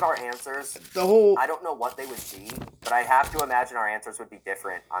 I think our answers, I don't know what they would be, but I have to imagine our answers would be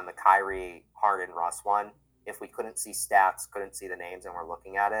different on the Kyrie, Harden, Russ one. If we couldn't see stats, couldn't see the names, and we're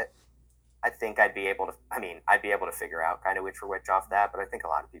looking at it, I think I'd be able to figure out kind of which were which off that, but I think a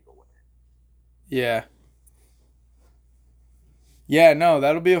lot of people wouldn't. Yeah. Yeah, no,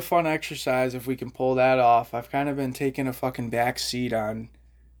 that'll be a fun exercise if we can pull that off. I've kind of been taking a fucking back seat on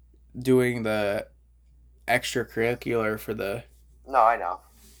doing the extracurricular for No, I know.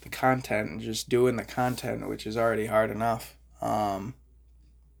 the content and just doing the content, which is already hard enough.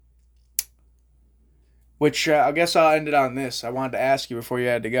 Which I guess I'll end it on this. I wanted to ask you before you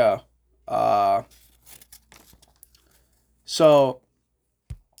had to go. So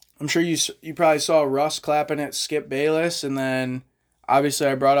I'm sure you probably saw Russ clapping at Skip Bayless, and then obviously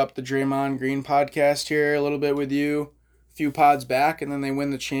I brought up the Draymond Green podcast here a little bit with you a few pods back, and then they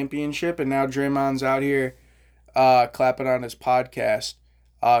win the championship, and now Draymond's out here clapping on his podcast,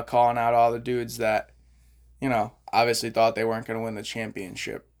 calling out all the dudes that, obviously thought they weren't going to win the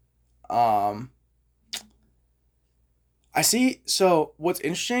championship. I see. So what's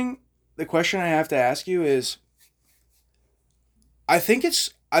interesting, the question I have to ask you is, I think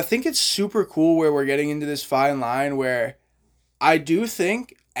it's super cool where we're getting into this fine line where I do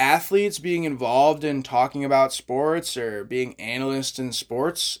think athletes being involved in talking about sports or being analysts in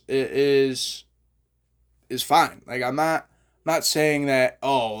sports is fine. Like I'm not saying that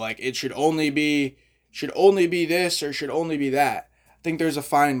like it should only be this or should only be that. I think there's a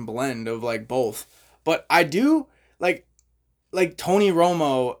fine blend of like both. But I do like Tony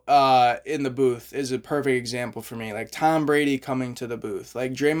Romo in the booth is a perfect example for me. Like Tom Brady coming to the booth.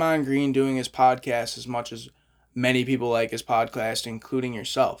 Like Draymond Green doing his podcast as much as many people like his podcast, including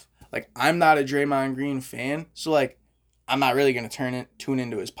yourself. Like I'm not a Draymond Green fan, so like I'm not really going to tune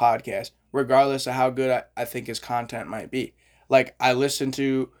into his podcast, regardless of how good I think his content might be. Like I listen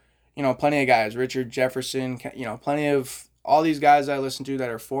to, plenty of guys, Richard Jefferson, plenty of all these guys I listen to that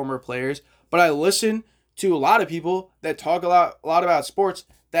are former players, but I listen to a lot of people that talk a lot about sports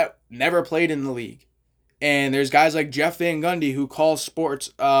that never played in the league. And there's guys like Jeff Van Gundy who calls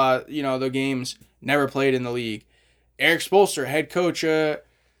sports, the games, never played in the league. Eric Spoelstra, head coach,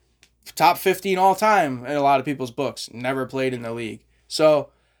 top 15 all time in a lot of people's books, never played in the league. So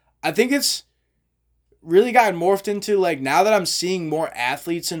I think it's really gotten morphed into like now that I'm seeing more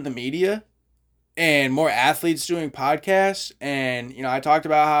athletes in the media and more athletes doing podcasts. And, I talked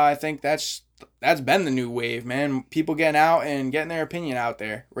about how I think that's been the new wave, man. People getting out and getting their opinion out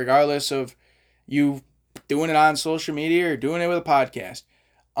there, regardless of you doing it on social media or doing it with a podcast.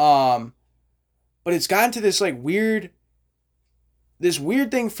 But it's gotten to this weird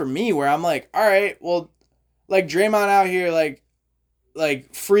thing for me where I'm like, all right, well, like Draymond out here, like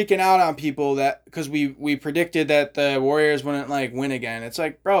freaking out on people that because we predicted that the Warriors wouldn't win again. It's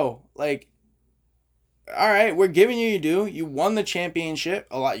like, bro, all right, we're giving you due. You won the championship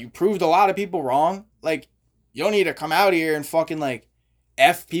a lot. You proved a lot of people wrong. Like, you don't need to come out here and fucking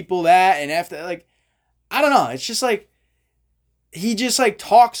F people that and F that. I don't know. It's just he just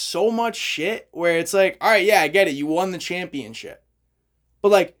talks so much shit where it's all right, yeah, I get it. You won the championship.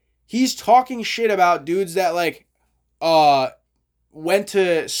 But he's talking shit about dudes that went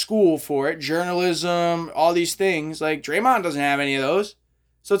to school for it, journalism, all these things. Draymond doesn't have any of those.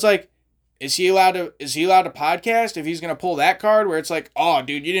 So it's is he allowed to podcast if he's going to pull that card where it's oh,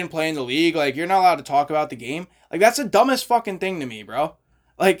 dude, you didn't play in the league. You're not allowed to talk about the game. That's the dumbest fucking thing to me, bro.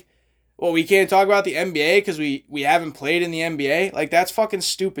 Well, we can't talk about the NBA because we haven't played in the NBA. That's fucking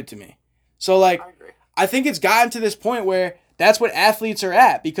stupid to me. So, I think it's gotten to this point where that's what athletes are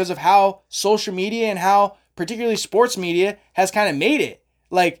at because of how social media and how particularly sports media has kind of made it.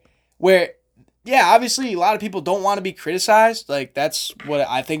 Where... yeah, obviously a lot of people don't want to be criticized. That's what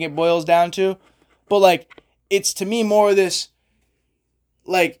I think it boils down to. But it's to me more of this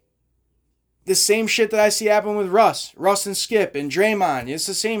the same shit that I see happen with Russ and Skip and Draymond. It's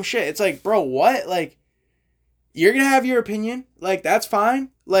the same shit. It's bro, what? You're going to have your opinion. That's fine.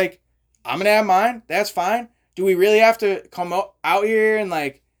 I'm going to have mine. That's fine. Do we really have to come out here and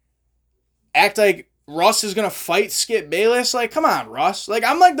act like Russ is going to fight Skip Bayless? Come on, Russ.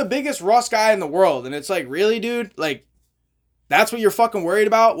 I'm the biggest Russ guy in the world. And it's really, dude? That's what you're fucking worried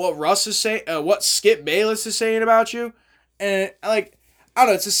about? What Russ is saying? What Skip Bayless is saying about you? And, I don't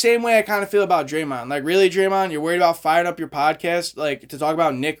know. It's the same way I kind of feel about Draymond. Really, Draymond, you're worried about firing up your podcast? To talk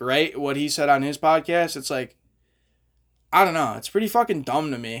about Nick Wright, what he said on his podcast? It's I don't know. It's pretty fucking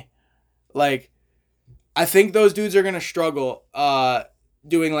dumb to me. I think those dudes are going to struggle,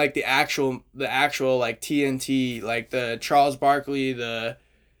 doing the actual TNT, the Charles Barkley, the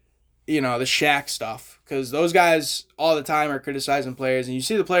Shaq stuff, because those guys all the time are criticizing players, and you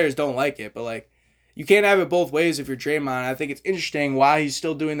see the players don't like it, but you can't have it both ways if you're Draymond. I think it's interesting why he's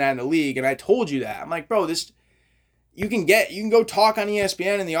still doing that in the league, and I told you that. I'm bro, this you can go talk on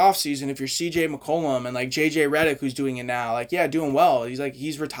ESPN in the offseason if you're CJ McCollum and JJ Redick, who's doing it now, yeah, doing well.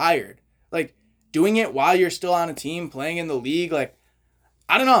 He's retired, doing it while you're still on a team playing in the league, I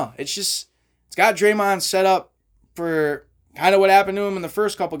don't know. It's got Draymond set up for kind of what happened to him in the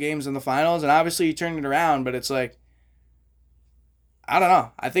first couple games in the finals, and obviously he turned it around, but it's like, I don't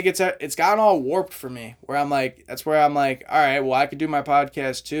know. I think it's gotten all warped for me, where I'm like, that's where I'm like, all right, well, I could do my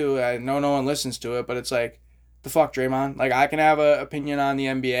podcast too. I know no one listens to it, but it's like, the fuck, Draymond? Like, I can have an opinion on the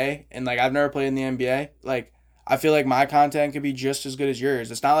NBA, and like, I've never played in the NBA. Like, I feel like my content could be just as good as yours.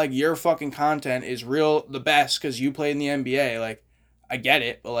 It's not like your fucking content is the best because you played in the NBA. Like, I get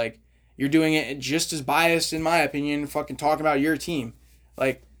it, but like, you're doing it just as biased, in my opinion, fucking talking about your team.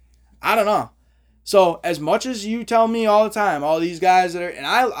 Like, I don't know. So, as much as you tell me all the time, all these guys that are, and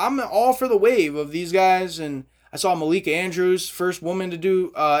I'm all for the wave of these guys, and I saw Malika Andrews, first woman to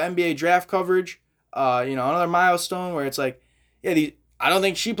do NBA draft coverage, another milestone where it's like, yeah, I don't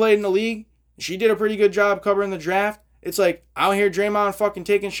think she played in the league. She did a pretty good job covering the draft. It's like, I don't hear Draymond fucking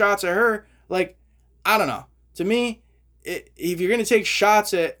taking shots at her. Like, I don't know. To me, if you're going to take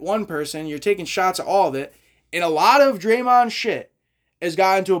shots at one person, you're taking shots at all of it. And a lot of Draymond shit has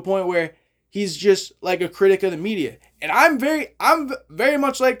gotten to a point where he's just like a critic of the media. And I'm very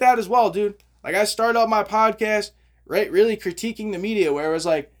much like that as well, dude. Like, I started out my podcast, right, really critiquing the media, where it was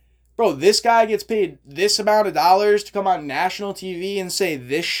like, bro, this guy gets paid this amount of dollars to come on national TV and say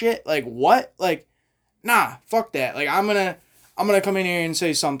this shit? Like, what? Like, nah, fuck that. Like, I'm gonna come in here and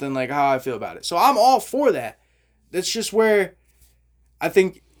say something like how I feel about it. So I'm all for that. That's just where I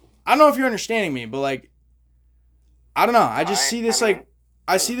think, I don't know if you're understanding me, but like, I don't know. I just see this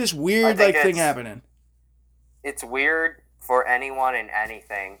I see this weird like thing happening. It's weird for anyone and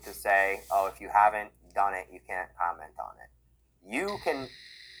anything to say, oh, if you haven't done it, you can't comment on it. You can,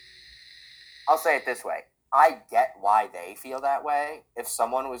 I'll say it this way. I get why they feel that way. If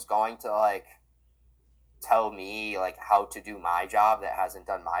someone was going to like tell me like how to do my job that hasn't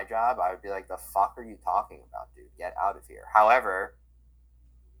done my job, I would be like, the fuck are you talking about, dude? Get out of here. However,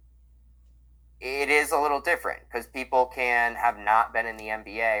 it is a little different because people can have not been in the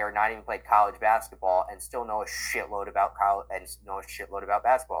NBA or not even played college basketball and still know a shitload about college and know a shitload about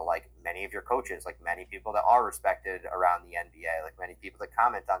basketball. Like many of your coaches, like many people that are respected around the NBA, like many people that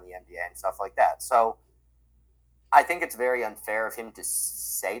comment on the NBA and stuff like that. So I think it's very unfair of him to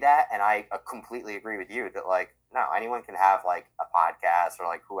say that, and I completely agree with you that like no, anyone can have like a podcast or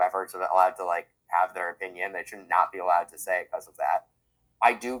like whoever's allowed to like have their opinion. They should not be allowed to say it because of that.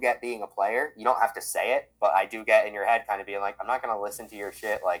 I do get being a player. You don't have to say it, but I do get in your head kind of being like, I'm not going to listen to your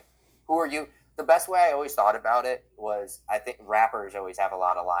shit. Like, who are you? The best way I always thought about it was I think rappers always have a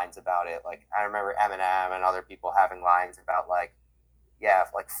lot of lines about it. Like, I remember Eminem and other people having lines about like, yeah,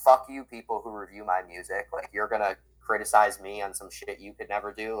 like, fuck you people who review my music. Like, you're going to criticize me on some shit you could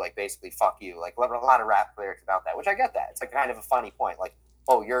never do. Like, basically, fuck you. Like, a lot of rap lyrics about that, which I get that. It's like kind of a funny point. Like,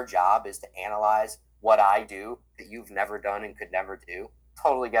 oh, your job is to analyze what I do that you've never done and could never do.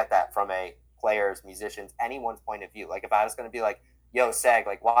 Totally get that from a player's, musician's, anyone's point of view. Like if I was going to be like, yo, Seg,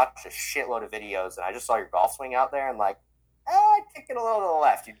 like watch a shitload of videos and I just saw your golf swing out there and like, I'd kick it a little to the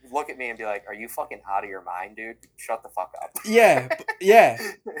left. You'd look at me and be like, are you fucking out of your mind, dude? Shut the fuck up. Yeah.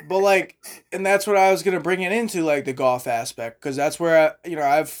 But like, and that's what I was going to bring it into, like the golf aspect. Cause that's where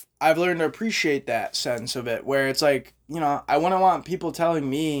I've learned to appreciate that sense of it where it's like, I wouldn't want people telling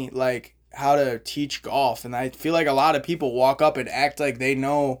me like, how to teach golf, and I feel like a lot of people walk up and act like they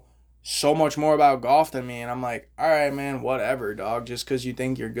know so much more about golf than me, and I'm like, all right, man, whatever, dog, just because you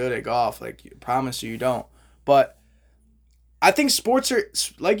think you're good at golf, like, I promise you don't. But I think sports are,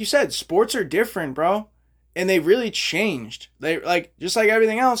 like you said, sports are different, bro, and they really changed. They, like, just like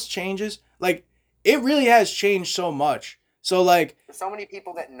everything else changes, like, it really has changed so much. So, like, there's so many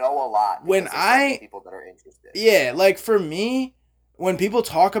people that know a lot. When so many people that are interested. Yeah, like, for me, when people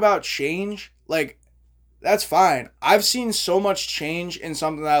talk about change, like, that's fine. I've seen so much change in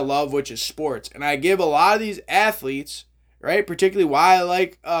something that I love, which is sports. And I give a lot of these athletes, right, particularly why I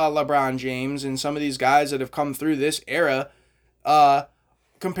like LeBron James and some of these guys that have come through this era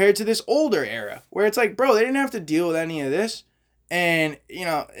compared to this older era, where it's like, bro, they didn't have to deal with any of this. And,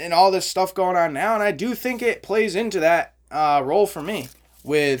 and all this stuff going on now. And I do think it plays into that role for me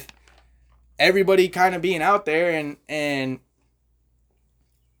with everybody kind of being out there and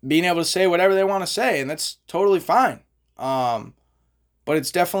being able to say whatever they want to say, and that's totally fine. But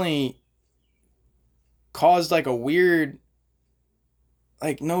it's definitely caused like a weird,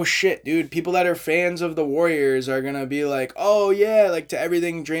 like, no shit, dude. People that are fans of the Warriors are gonna be like, oh yeah, like to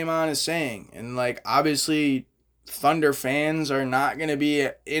everything Draymond is saying. And like, obviously, Thunder fans are not gonna be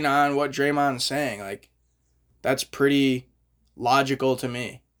in on what Draymond's saying. Like, that's pretty logical to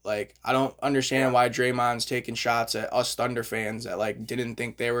me. Like, I don't understand why Draymond's taking shots at us Thunder fans that, like, didn't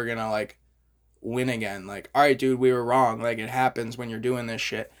think they were going to, like, win again. Like, all right, dude, we were wrong. Like, it happens when you're doing this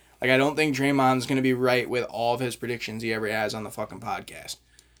shit. Like, I don't think Draymond's going to be right with all of his predictions he ever has on the fucking podcast.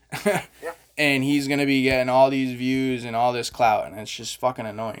 Yeah. And he's going to be getting all these views and all this clout, and it's just fucking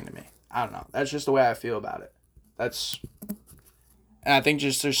annoying to me. I don't know. That's just the way I feel about it. And I think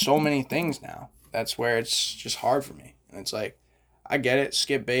just there's so many things now. That's where it's just hard for me. And it's like, I get it.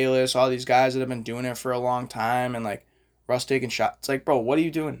 Skip Bayless, all these guys that have been doing it for a long time, and like Russ taking shots. It's like, bro, what are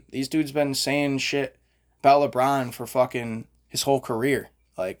you doing? These dudes been saying shit about LeBron for fucking his whole career.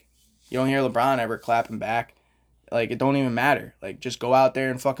 Like, you don't hear LeBron ever clapping back. Like, it don't even matter. Like, just go out there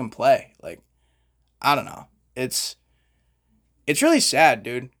and fucking play. Like, I don't know. It's really sad,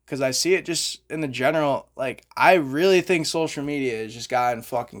 dude, because I see it just in the general. Like, I really think social media has just gotten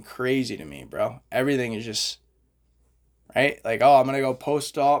fucking crazy to me, bro. Everything is just, right? Like, oh, I'm going to go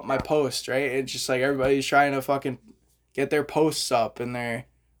post all my posts, right? It's just like everybody's trying to fucking get their posts up and like,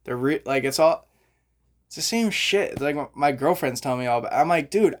 it's the same shit. It's like my girlfriend's telling me all about. I'm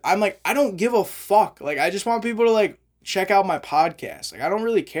like, dude, I don't give a fuck. Like, I just want people to, like, check out my podcast. Like, I don't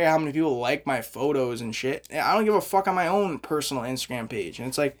really care how many people like my photos and shit. I don't give a fuck on my own personal Instagram page. And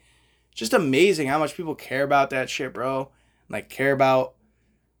it's like, just amazing how much people care about that shit, bro. Like, care about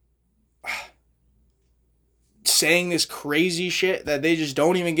saying this crazy shit that they just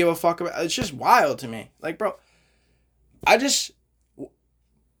don't even give a fuck about. It's just wild to me. Like, bro, it's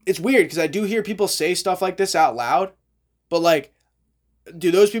weird because I do hear people say stuff like this out loud, but, like,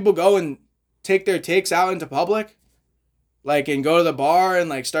 do those people go and take their takes out into public? Like, and go to the bar and,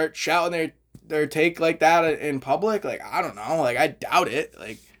 like, start shouting their take like that in public? Like, I don't know. Like, I doubt it.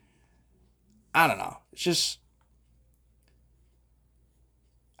 Like, I don't know. It's just,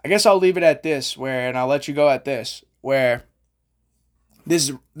 I guess I'll leave it at this, and I'll let you go at this, where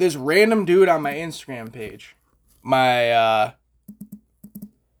this random dude on my Instagram page, my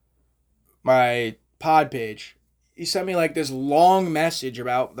pod page, he sent me, like, this long message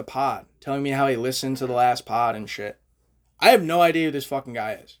about the pod, telling me how he listened to the last pod and shit. I have no idea who this fucking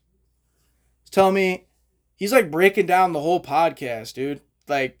guy is. He's telling me, he's, like, breaking down the whole podcast, dude.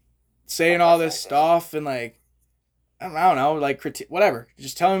 Like, saying all this stuff and, like, I don't know, like, whatever.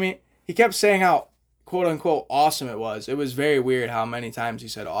 Just telling me, he kept saying how, quote unquote, awesome it was. It was very weird how many times he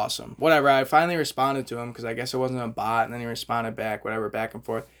said awesome. Whatever, I finally responded to him because I guess it wasn't a bot, and then he responded back, whatever, back and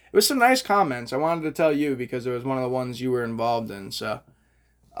forth. It was some nice comments. I wanted to tell you because it was one of the ones you were involved in, so,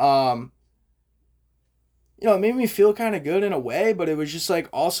 you know, it made me feel kind of good in a way, but it was just, like,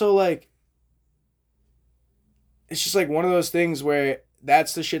 also, like, it's just, like, one of those things where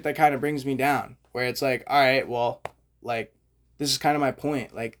that's the shit that kind of brings me down, where it's like, all right, well, like, this is kind of my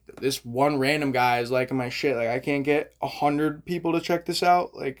point. Like, this one random guy is liking my shit. Like, I can't get 100 people to check this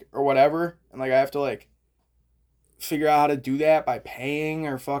out, like, or whatever, and, like, I have to, like, figure out how to do that by paying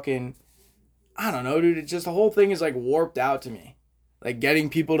or fucking, I don't know, dude. It's just, the whole thing is, like, warped out to me. Like,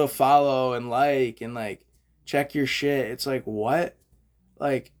 getting people to follow and like and, like, check your shit. It's like, what?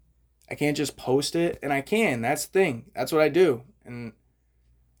 Like, I can't just post it, and I can. That's the thing. That's what I do, and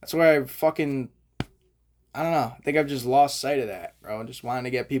that's where I fucking, I don't know. I think I've just lost sight of that, bro. Just wanting to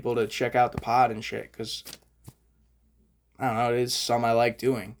get people to check out the pod and shit, because, I don't know, it is something I like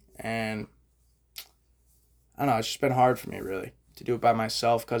doing, and I don't know, it's just been hard for me, really, to do it by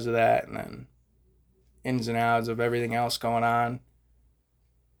myself because of that, and then ins and outs of everything else going on.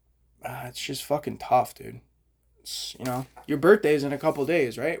 It's just fucking tough, dude. It's, you know, your birthday's in a couple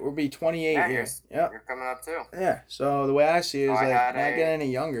days, right? We'll be 28 years. Yeah. You're coming up too. Yeah. So the way I see it is, like, not getting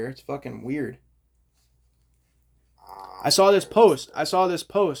any younger. It's fucking weird. I saw this post,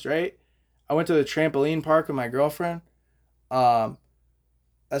 right? I went to the trampoline park with my girlfriend. I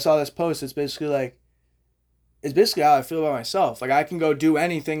saw this post. It's basically how I feel about myself. Like, I can go do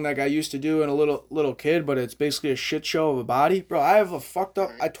anything like I used to do in a little kid, but it's basically a shit show of a body. Bro, I have a fucked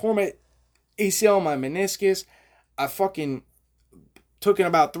up, I tore my ACL, my meniscus. I fucking took in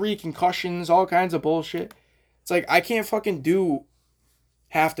about 3 concussions, all kinds of bullshit. It's like, I can't fucking do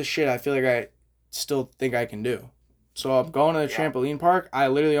half the shit I feel like I still think I can do. So I'm going to the trampoline park. I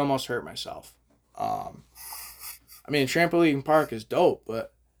literally almost hurt myself. I mean, trampoline park is dope,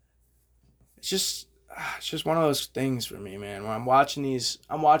 but it's just one of those things for me, man. When I'm watching this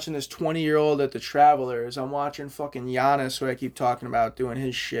 20-year-old at the Travelers. I'm watching fucking Giannis, who I keep talking about, doing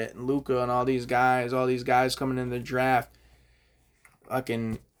his shit, and Luka and all these guys coming in the draft.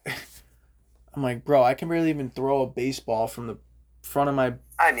 Fucking, I'm like, bro, I can barely even throw a baseball from the front of my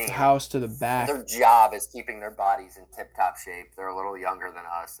house to the back. Their job is keeping their bodies in tip-top shape. They're a little younger than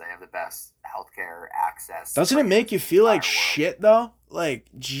us. They have the best healthcare access. Doesn't it make you feel like shit, though? Like,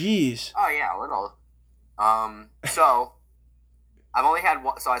 jeez. Oh, yeah, a little. So I've only had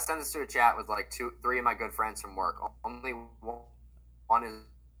one. So I sent this to a chat with, like, 3 of my good friends from work. Only one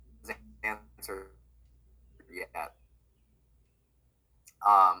is answer yet.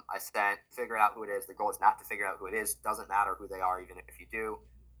 I said figure out who it is. The goal is not to figure out who it is. Doesn't matter who they are, even if you do.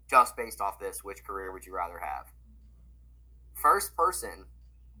 Just based off this, which career would you rather have? First person,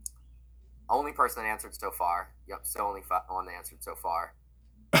 only person that answered so far. Yep, still only one that answered so far.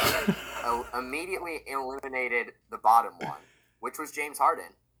 Immediately eliminated the bottom one, which was James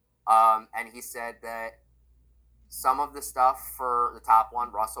Harden. And he said that some of the stuff for the top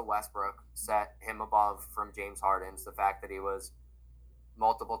one, Russell Westbrook, set him above from James Harden's. The fact that he was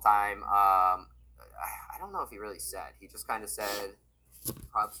multiple time, I don't know if he really said. He just kind of said,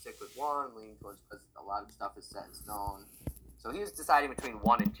 probably stick with one, leaning towards, because a lot of stuff is set in stone. So he was deciding between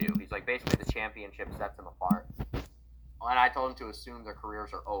 1 and 2. He's like, basically the championship sets him apart. And I told him to assume their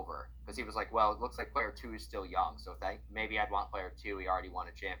careers are over, because he was like, well, it looks like player 2 is still young, so maybe I'd want player 2. He already won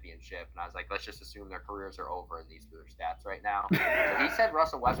a championship. And I was like, let's just assume their careers are over, and these are their stats right now. So he said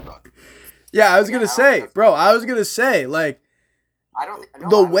Russell Westbrook. Yeah, I was going to say, like,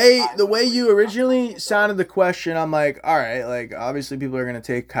 the way you originally sounded the question, I'm like, all right, like, obviously people are going to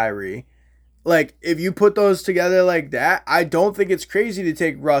take Kyrie. Like, if you put those together like that, I don't think it's crazy to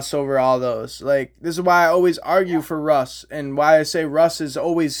take Russ over all those. Like, this is why I always argue for Russ, and why I say Russ is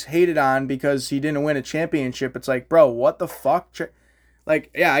always hated on because he didn't win a championship. It's like, bro, what the fuck? Like,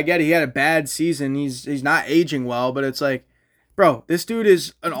 yeah, I get it. He had a bad season. He's not aging well, but it's like, bro, this dude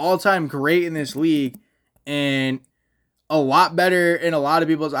is an all-time great in this league, and a lot better in a lot of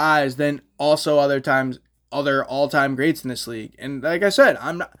people's eyes than also other all-time greats in this league. And like I said,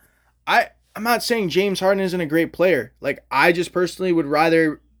 I'm not saying James Harden isn't a great player. Like, I just personally would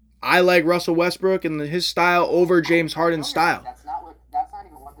rather, I like Russell Westbrook and his style over James Harden's style. That's not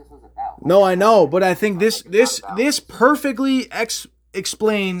even what this was about. No, I know, but I think this perfectly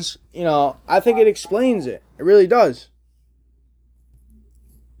explains, I think it explains it. It really does.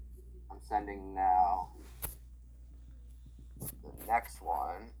 I'm sending now the next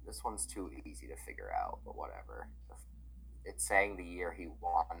one. This one's too easy to figure out, but whatever. It's saying the year he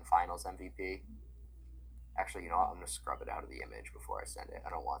won Finals MVP. Actually, you know what? I'm going to scrub it out of the image before I send it. I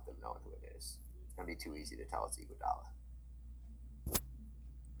don't want them knowing who it is. It's going to be too easy to tell it's Iguodala.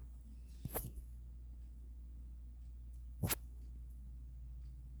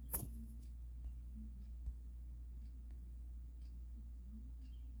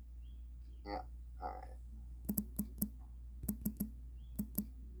 Yeah, all right.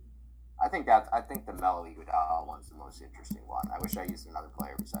 I think the Melo Iguodala one's the most interesting one. I wish I used another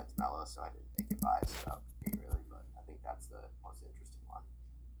player besides Melo, so I didn't make it biased up me really, but I think that's the most interesting one.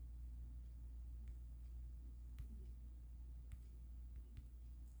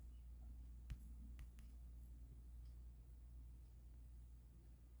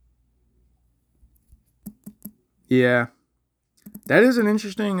 Yeah. That is an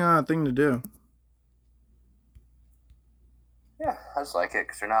interesting thing to do. Yeah, I just like it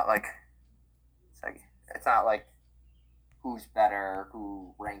because they're not like it's not like who's better,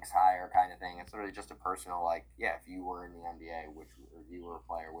 who ranks higher kind of thing. It's really just a personal, like, yeah, if you were in the NBA, if you were a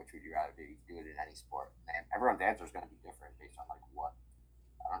player, which would you rather be? Do it in any sport. And everyone's answer is going to be different based on, like, what,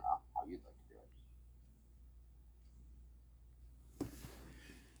 I don't know, how you'd like to do it.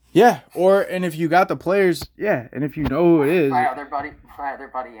 Yeah, and if you got the players, yeah, and if you know who it is. My other buddy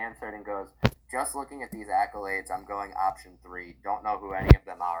answered and goes, just looking at these accolades, I'm going option 3. Don't know who any of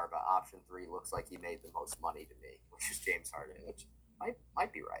them are, but option 3 looks like he made the most money to me, which is James Harden, which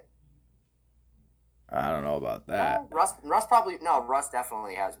might be right. I don't know about that. Russ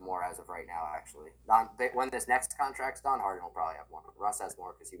definitely has more as of right now, actually. When this next contract's done, Harden will probably have more. Russ has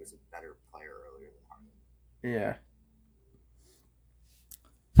more because he was a better player earlier than Harden. Yeah.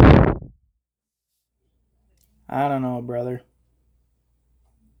 I don't know, brother.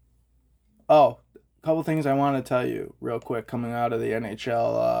 Oh, a couple things I want to tell you real quick coming out of the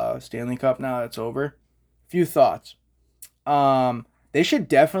NHL Stanley Cup now that's over. Few thoughts. They should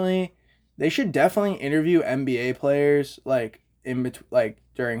definitely interview NBA players like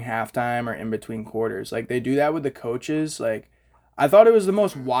during halftime or in between quarters. Like, they do that with the coaches. Like, I thought it was the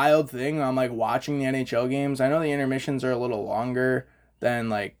most wild thing. I'm like watching the NHL games. I know the intermissions are a little longer than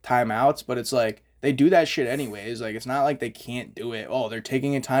like timeouts, but it's like they do that shit anyways. Like, it's not like they can't do it. Oh, they're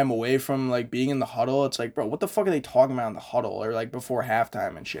taking a time away from like being in the huddle. It's like, bro, what the fuck are they talking about in the huddle or like before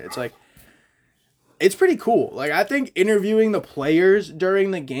halftime and shit? It's like, it's pretty cool. Like, I think interviewing the players during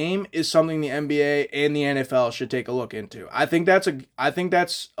the game is something the NBA and the NFL should take a look into. I think that's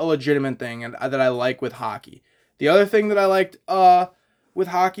a legitimate thing and that I like with hockey. The other thing that I liked with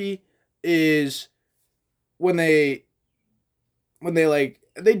hockey is when they like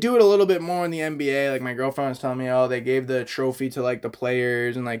they do it a little bit more in the NBA. Like my girlfriend was telling me, oh, they gave the trophy to like the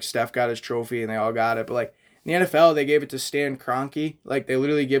players, and like Steph got his trophy, and they all got it. But like in the NFL, they gave it to Stan Kroenke. Like they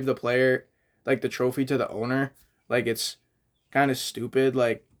literally give the player like the trophy to the owner. Like it's kind of stupid.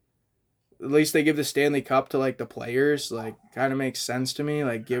 Like at least they give the Stanley Cup to like the players. Like kind of makes sense to me.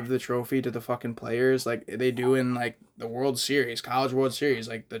 Like give the trophy to the fucking players. Like they do in like the World Series, College World Series.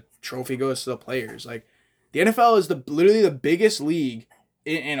 Like the trophy goes to the players. Like the NFL is literally the biggest league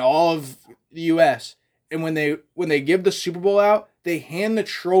in all of the U.S. And when they give the Super Bowl out, they hand the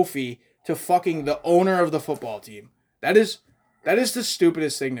trophy to fucking the owner of the football team. That is the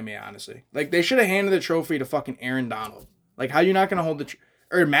stupidest thing to me, honestly. Like they should have handed the trophy to fucking Aaron Donald. Like how you not gonna hold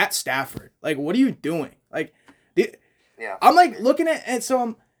or Matt Stafford? Like what are you doing? Like I'm like looking at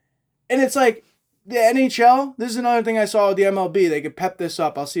some, and it's like the NHL. This is another thing I saw with the MLB. They could pep this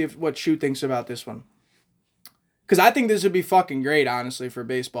up. I'll see what Shu thinks about this one. Because I think this would be fucking great, honestly, for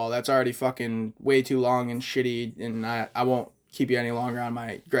baseball. That's already fucking way too long and shitty, and I won't keep you any longer on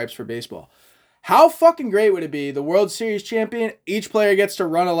my gripes for baseball. How fucking great would it be? The World Series champion, each player gets to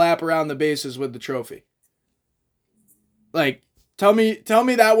run a lap around the bases with the trophy. Like, tell me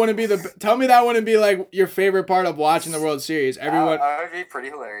that wouldn't be like your favorite part of watching the World Series. Everyone, that would be pretty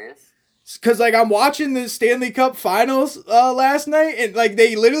hilarious. Cause like I'm watching the Stanley Cup Finals last night, and like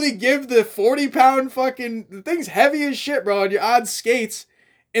they literally give the 40-pound fucking, the thing's heavy as shit, bro, and you're on skates,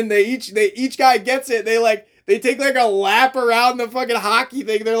 and they each guy gets it. They take like a lap around the fucking hockey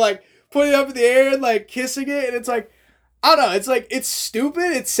thing. They're like putting it up in the air and like kissing it, and it's like, I don't know. It's like, it's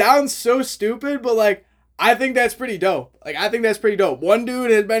stupid. It sounds so stupid, but like I think that's pretty dope. Like I think that's pretty dope. One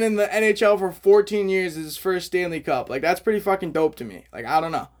dude has been in the NHL for 14 years. It's his first Stanley Cup. Like that's pretty fucking dope to me. Like I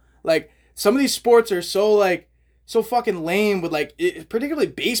don't know. Like some of these sports are so fucking lame with like, particularly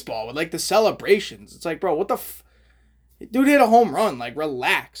baseball with like the celebrations. It's like, bro, what the dude hit a home run. Like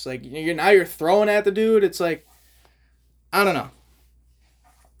relax. Like you're throwing at the dude. It's like, I don't know.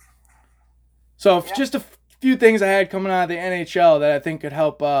 So just a few things I had coming out of the NHL that I think could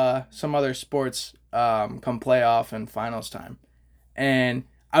help some other sports come playoff and finals time. And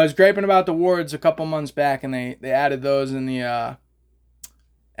I was griping about the awards a couple months back, and they added those in the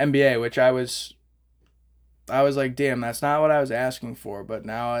NBA, which I was like, damn, that's not what I was asking for, but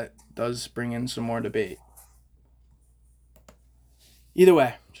now it does bring in some more debate. Either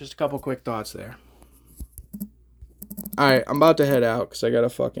way, just a couple quick thoughts there. Alright, I'm about to head out because I gotta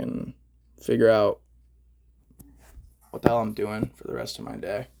fucking figure out what the hell I'm doing for the rest of my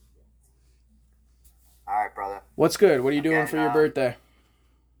day. Alright, brother. What's good? What are you doing for your birthday?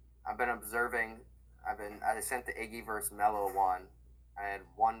 I've been observing. I sent the Iggy versus Melo one. I had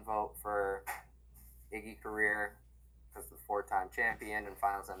one vote for Iggy career because the 4-time champion and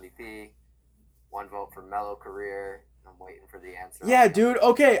Finals MVP. One vote for Melo career. I'm waiting for the answer. Yeah, dude.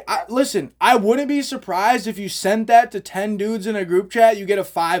 Okay, listen. I wouldn't be surprised if you sent that to 10 dudes in a group chat. You get a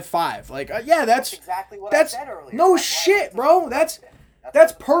 5-5. Like, yeah, that's exactly what I said earlier. No shit, bro. That's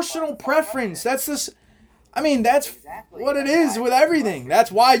personal preference. That's this. I mean, that's exactly what it is with everything. That's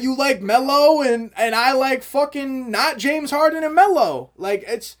why you like Melo and I like fucking not James Harden and Melo. Like,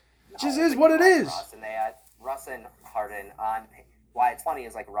 it just is what it is. Russ, and they had Russ and Harden on. Why it's funny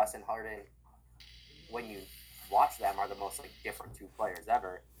is like Russ and Harden, when you watch them, are the most like different two players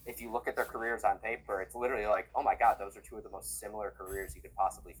ever. If you look at their careers on paper, it's literally like, oh my god, those are two of the most similar careers you could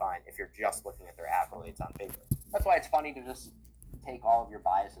possibly find if you're just looking at their accolades on paper. That's why it's funny to just take all of your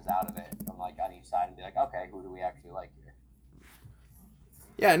biases out of it from like on each side and be like, okay, who do we actually like here?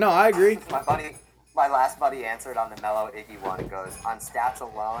 Yeah, no, I agree. My last buddy answered on the Melo Iggy one. It goes, on stats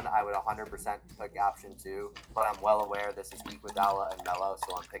alone, I would 100% pick option 2, but I'm well aware this is Iguodala and Melo,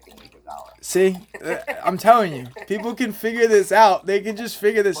 so I'm picking Iguodala. See, I'm telling you, people can figure this out. They can just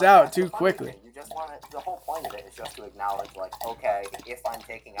figure this out too quickly. You just want to, the whole point of it is just to acknowledge, like, okay, if I'm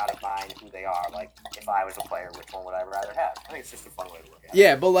taking out of mind who they are, like, if I was a player, which one would I rather have? I think it's just a fun way to look at it.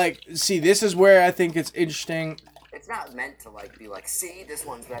 Yeah, but like, see, this is where I think it's interesting. It's not meant to like be like, see, this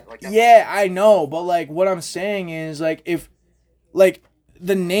one's better. Like, yeah, I know, but like what I'm saying is like if like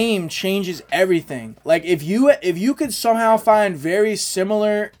the name changes everything. Like if you could somehow find very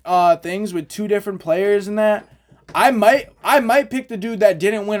similar things with two different players in that, I might pick the dude that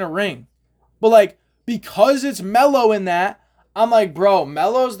didn't win a ring. But like because it's Melo in that, I'm like, bro,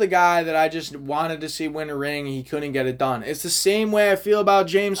 Melo's the guy that I just wanted to see win a ring and he couldn't get it done. It's the same way I feel about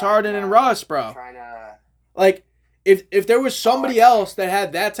James Harden and Russ, bro. Like If there was somebody else that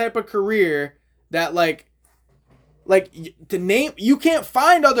had that type of career that like to name, you can't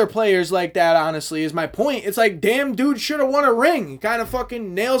find other players like that, honestly, is my point. It's like, damn, dude should have won a ring. Kind of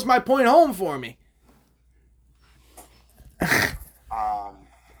fucking nails my point home for me.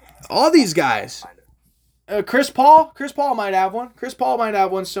 All these guys. Chris Paul might have one. Chris Paul might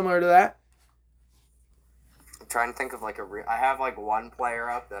have one similar to that. I'm trying to think of I have one player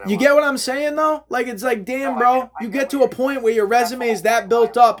up that you get what I'm saying though? Like it's like, damn, bro, you get to a point where your resume is that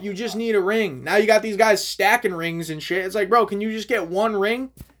built up, you just need a ring. Now you got these guys stacking rings and shit. It's like, bro, can you just get one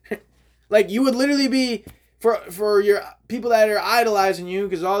ring? Like you would literally be for your people that are idolizing you,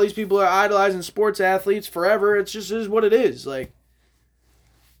 because all these people are idolizing sports athletes forever. It's just is what it is. Like,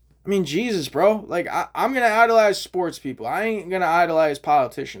 I mean, Jesus, bro. Like I'm gonna idolize sports people. I ain't gonna idolize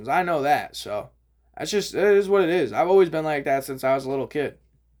politicians. I know that. So it is what it is. I've always been like that since I was a little kid.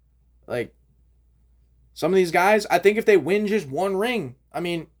 Like, some of these guys, I think if they win just one ring, I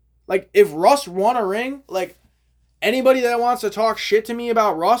mean, like, if Russ won a ring, like, anybody that wants to talk shit to me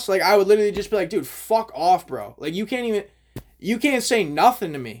about Russ, like, I would literally just be like, dude, fuck off, bro. Like, you can't say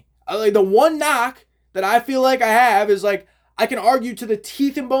nothing to me. Like, the one knock that I feel like I have is, like, I can argue to the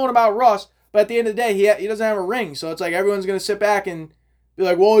teeth and bone about Russ, but at the end of the day, he doesn't have a ring. So it's like everyone's going to sit back and be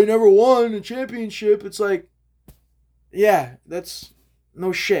like, well, he never won a championship. It's like, yeah, that's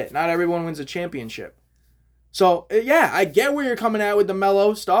no shit. Not everyone wins a championship. So, yeah, I get where you're coming at with the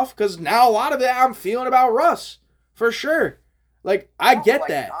Melo stuff, because now a lot of it I'm feeling about Russ, for sure. Like, I get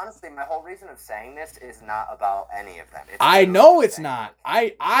that. Honestly, my whole reason of saying this is not about any of them. I know it's not.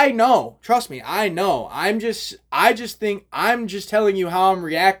 I know. Trust me, I know. I just think I'm just telling you how I'm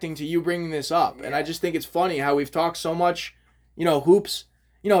reacting to you bringing this up. Yeah. And I just think it's funny how we've talked so much, hoops.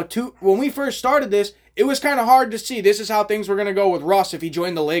 When we first started this, it was kind of hard to see this is how things were going to go with Russ if he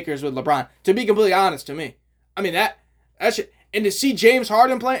joined the Lakers with LeBron. To be completely honest to me. I mean, that shit. And to see James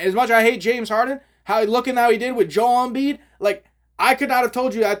Harden play, as much as I hate James Harden, how he did with Joel Embiid, like, I could not have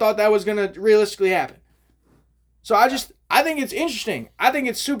told you I thought that was going to realistically happen. So I think it's interesting. I think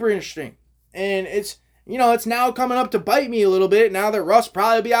it's super interesting. And it's now coming up to bite me a little bit now that Russ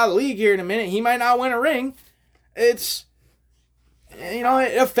probably be out of the league here in a minute. He might not win a ring. It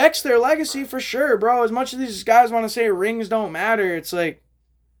affects their legacy for sure, bro. As much as these guys want to say rings don't matter, it's like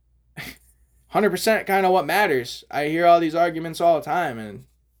 100% kind of what matters. I hear all these arguments all the time, and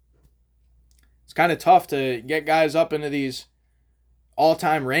it's kind of tough to get guys up into these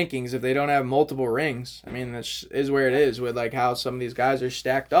all-time rankings if they don't have multiple rings. I mean, that is where it is with like how some of these guys are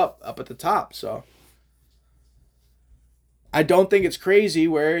stacked up at the top. So I don't think it's crazy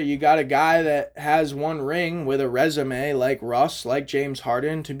where you got a guy that has one ring with a resume like Russ, like James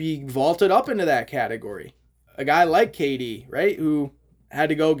Harden, to be vaulted up into that category. A guy like KD, right, who had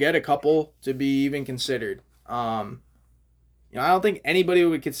to go get a couple to be even considered. I don't think anybody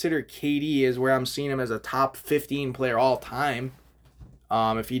would consider KD as where I'm seeing him as a top 15 player all time.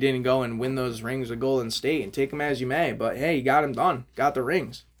 If he didn't go and win those rings with Golden State, and take them as you may. But, hey, he got them done. Got the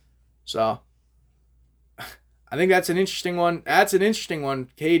rings. So, I think that's an interesting one. That's an interesting one.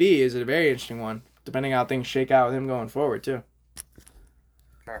 KD is a very interesting one, depending on how things shake out with him going forward, too.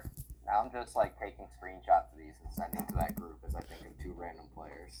 Sure. Now I'm just, taking screenshots of these and sending to that group as I think of two random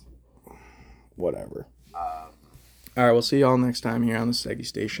players. Whatever. All right, we'll see y'all next time here on the Seggy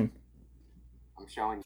Station. I'm showing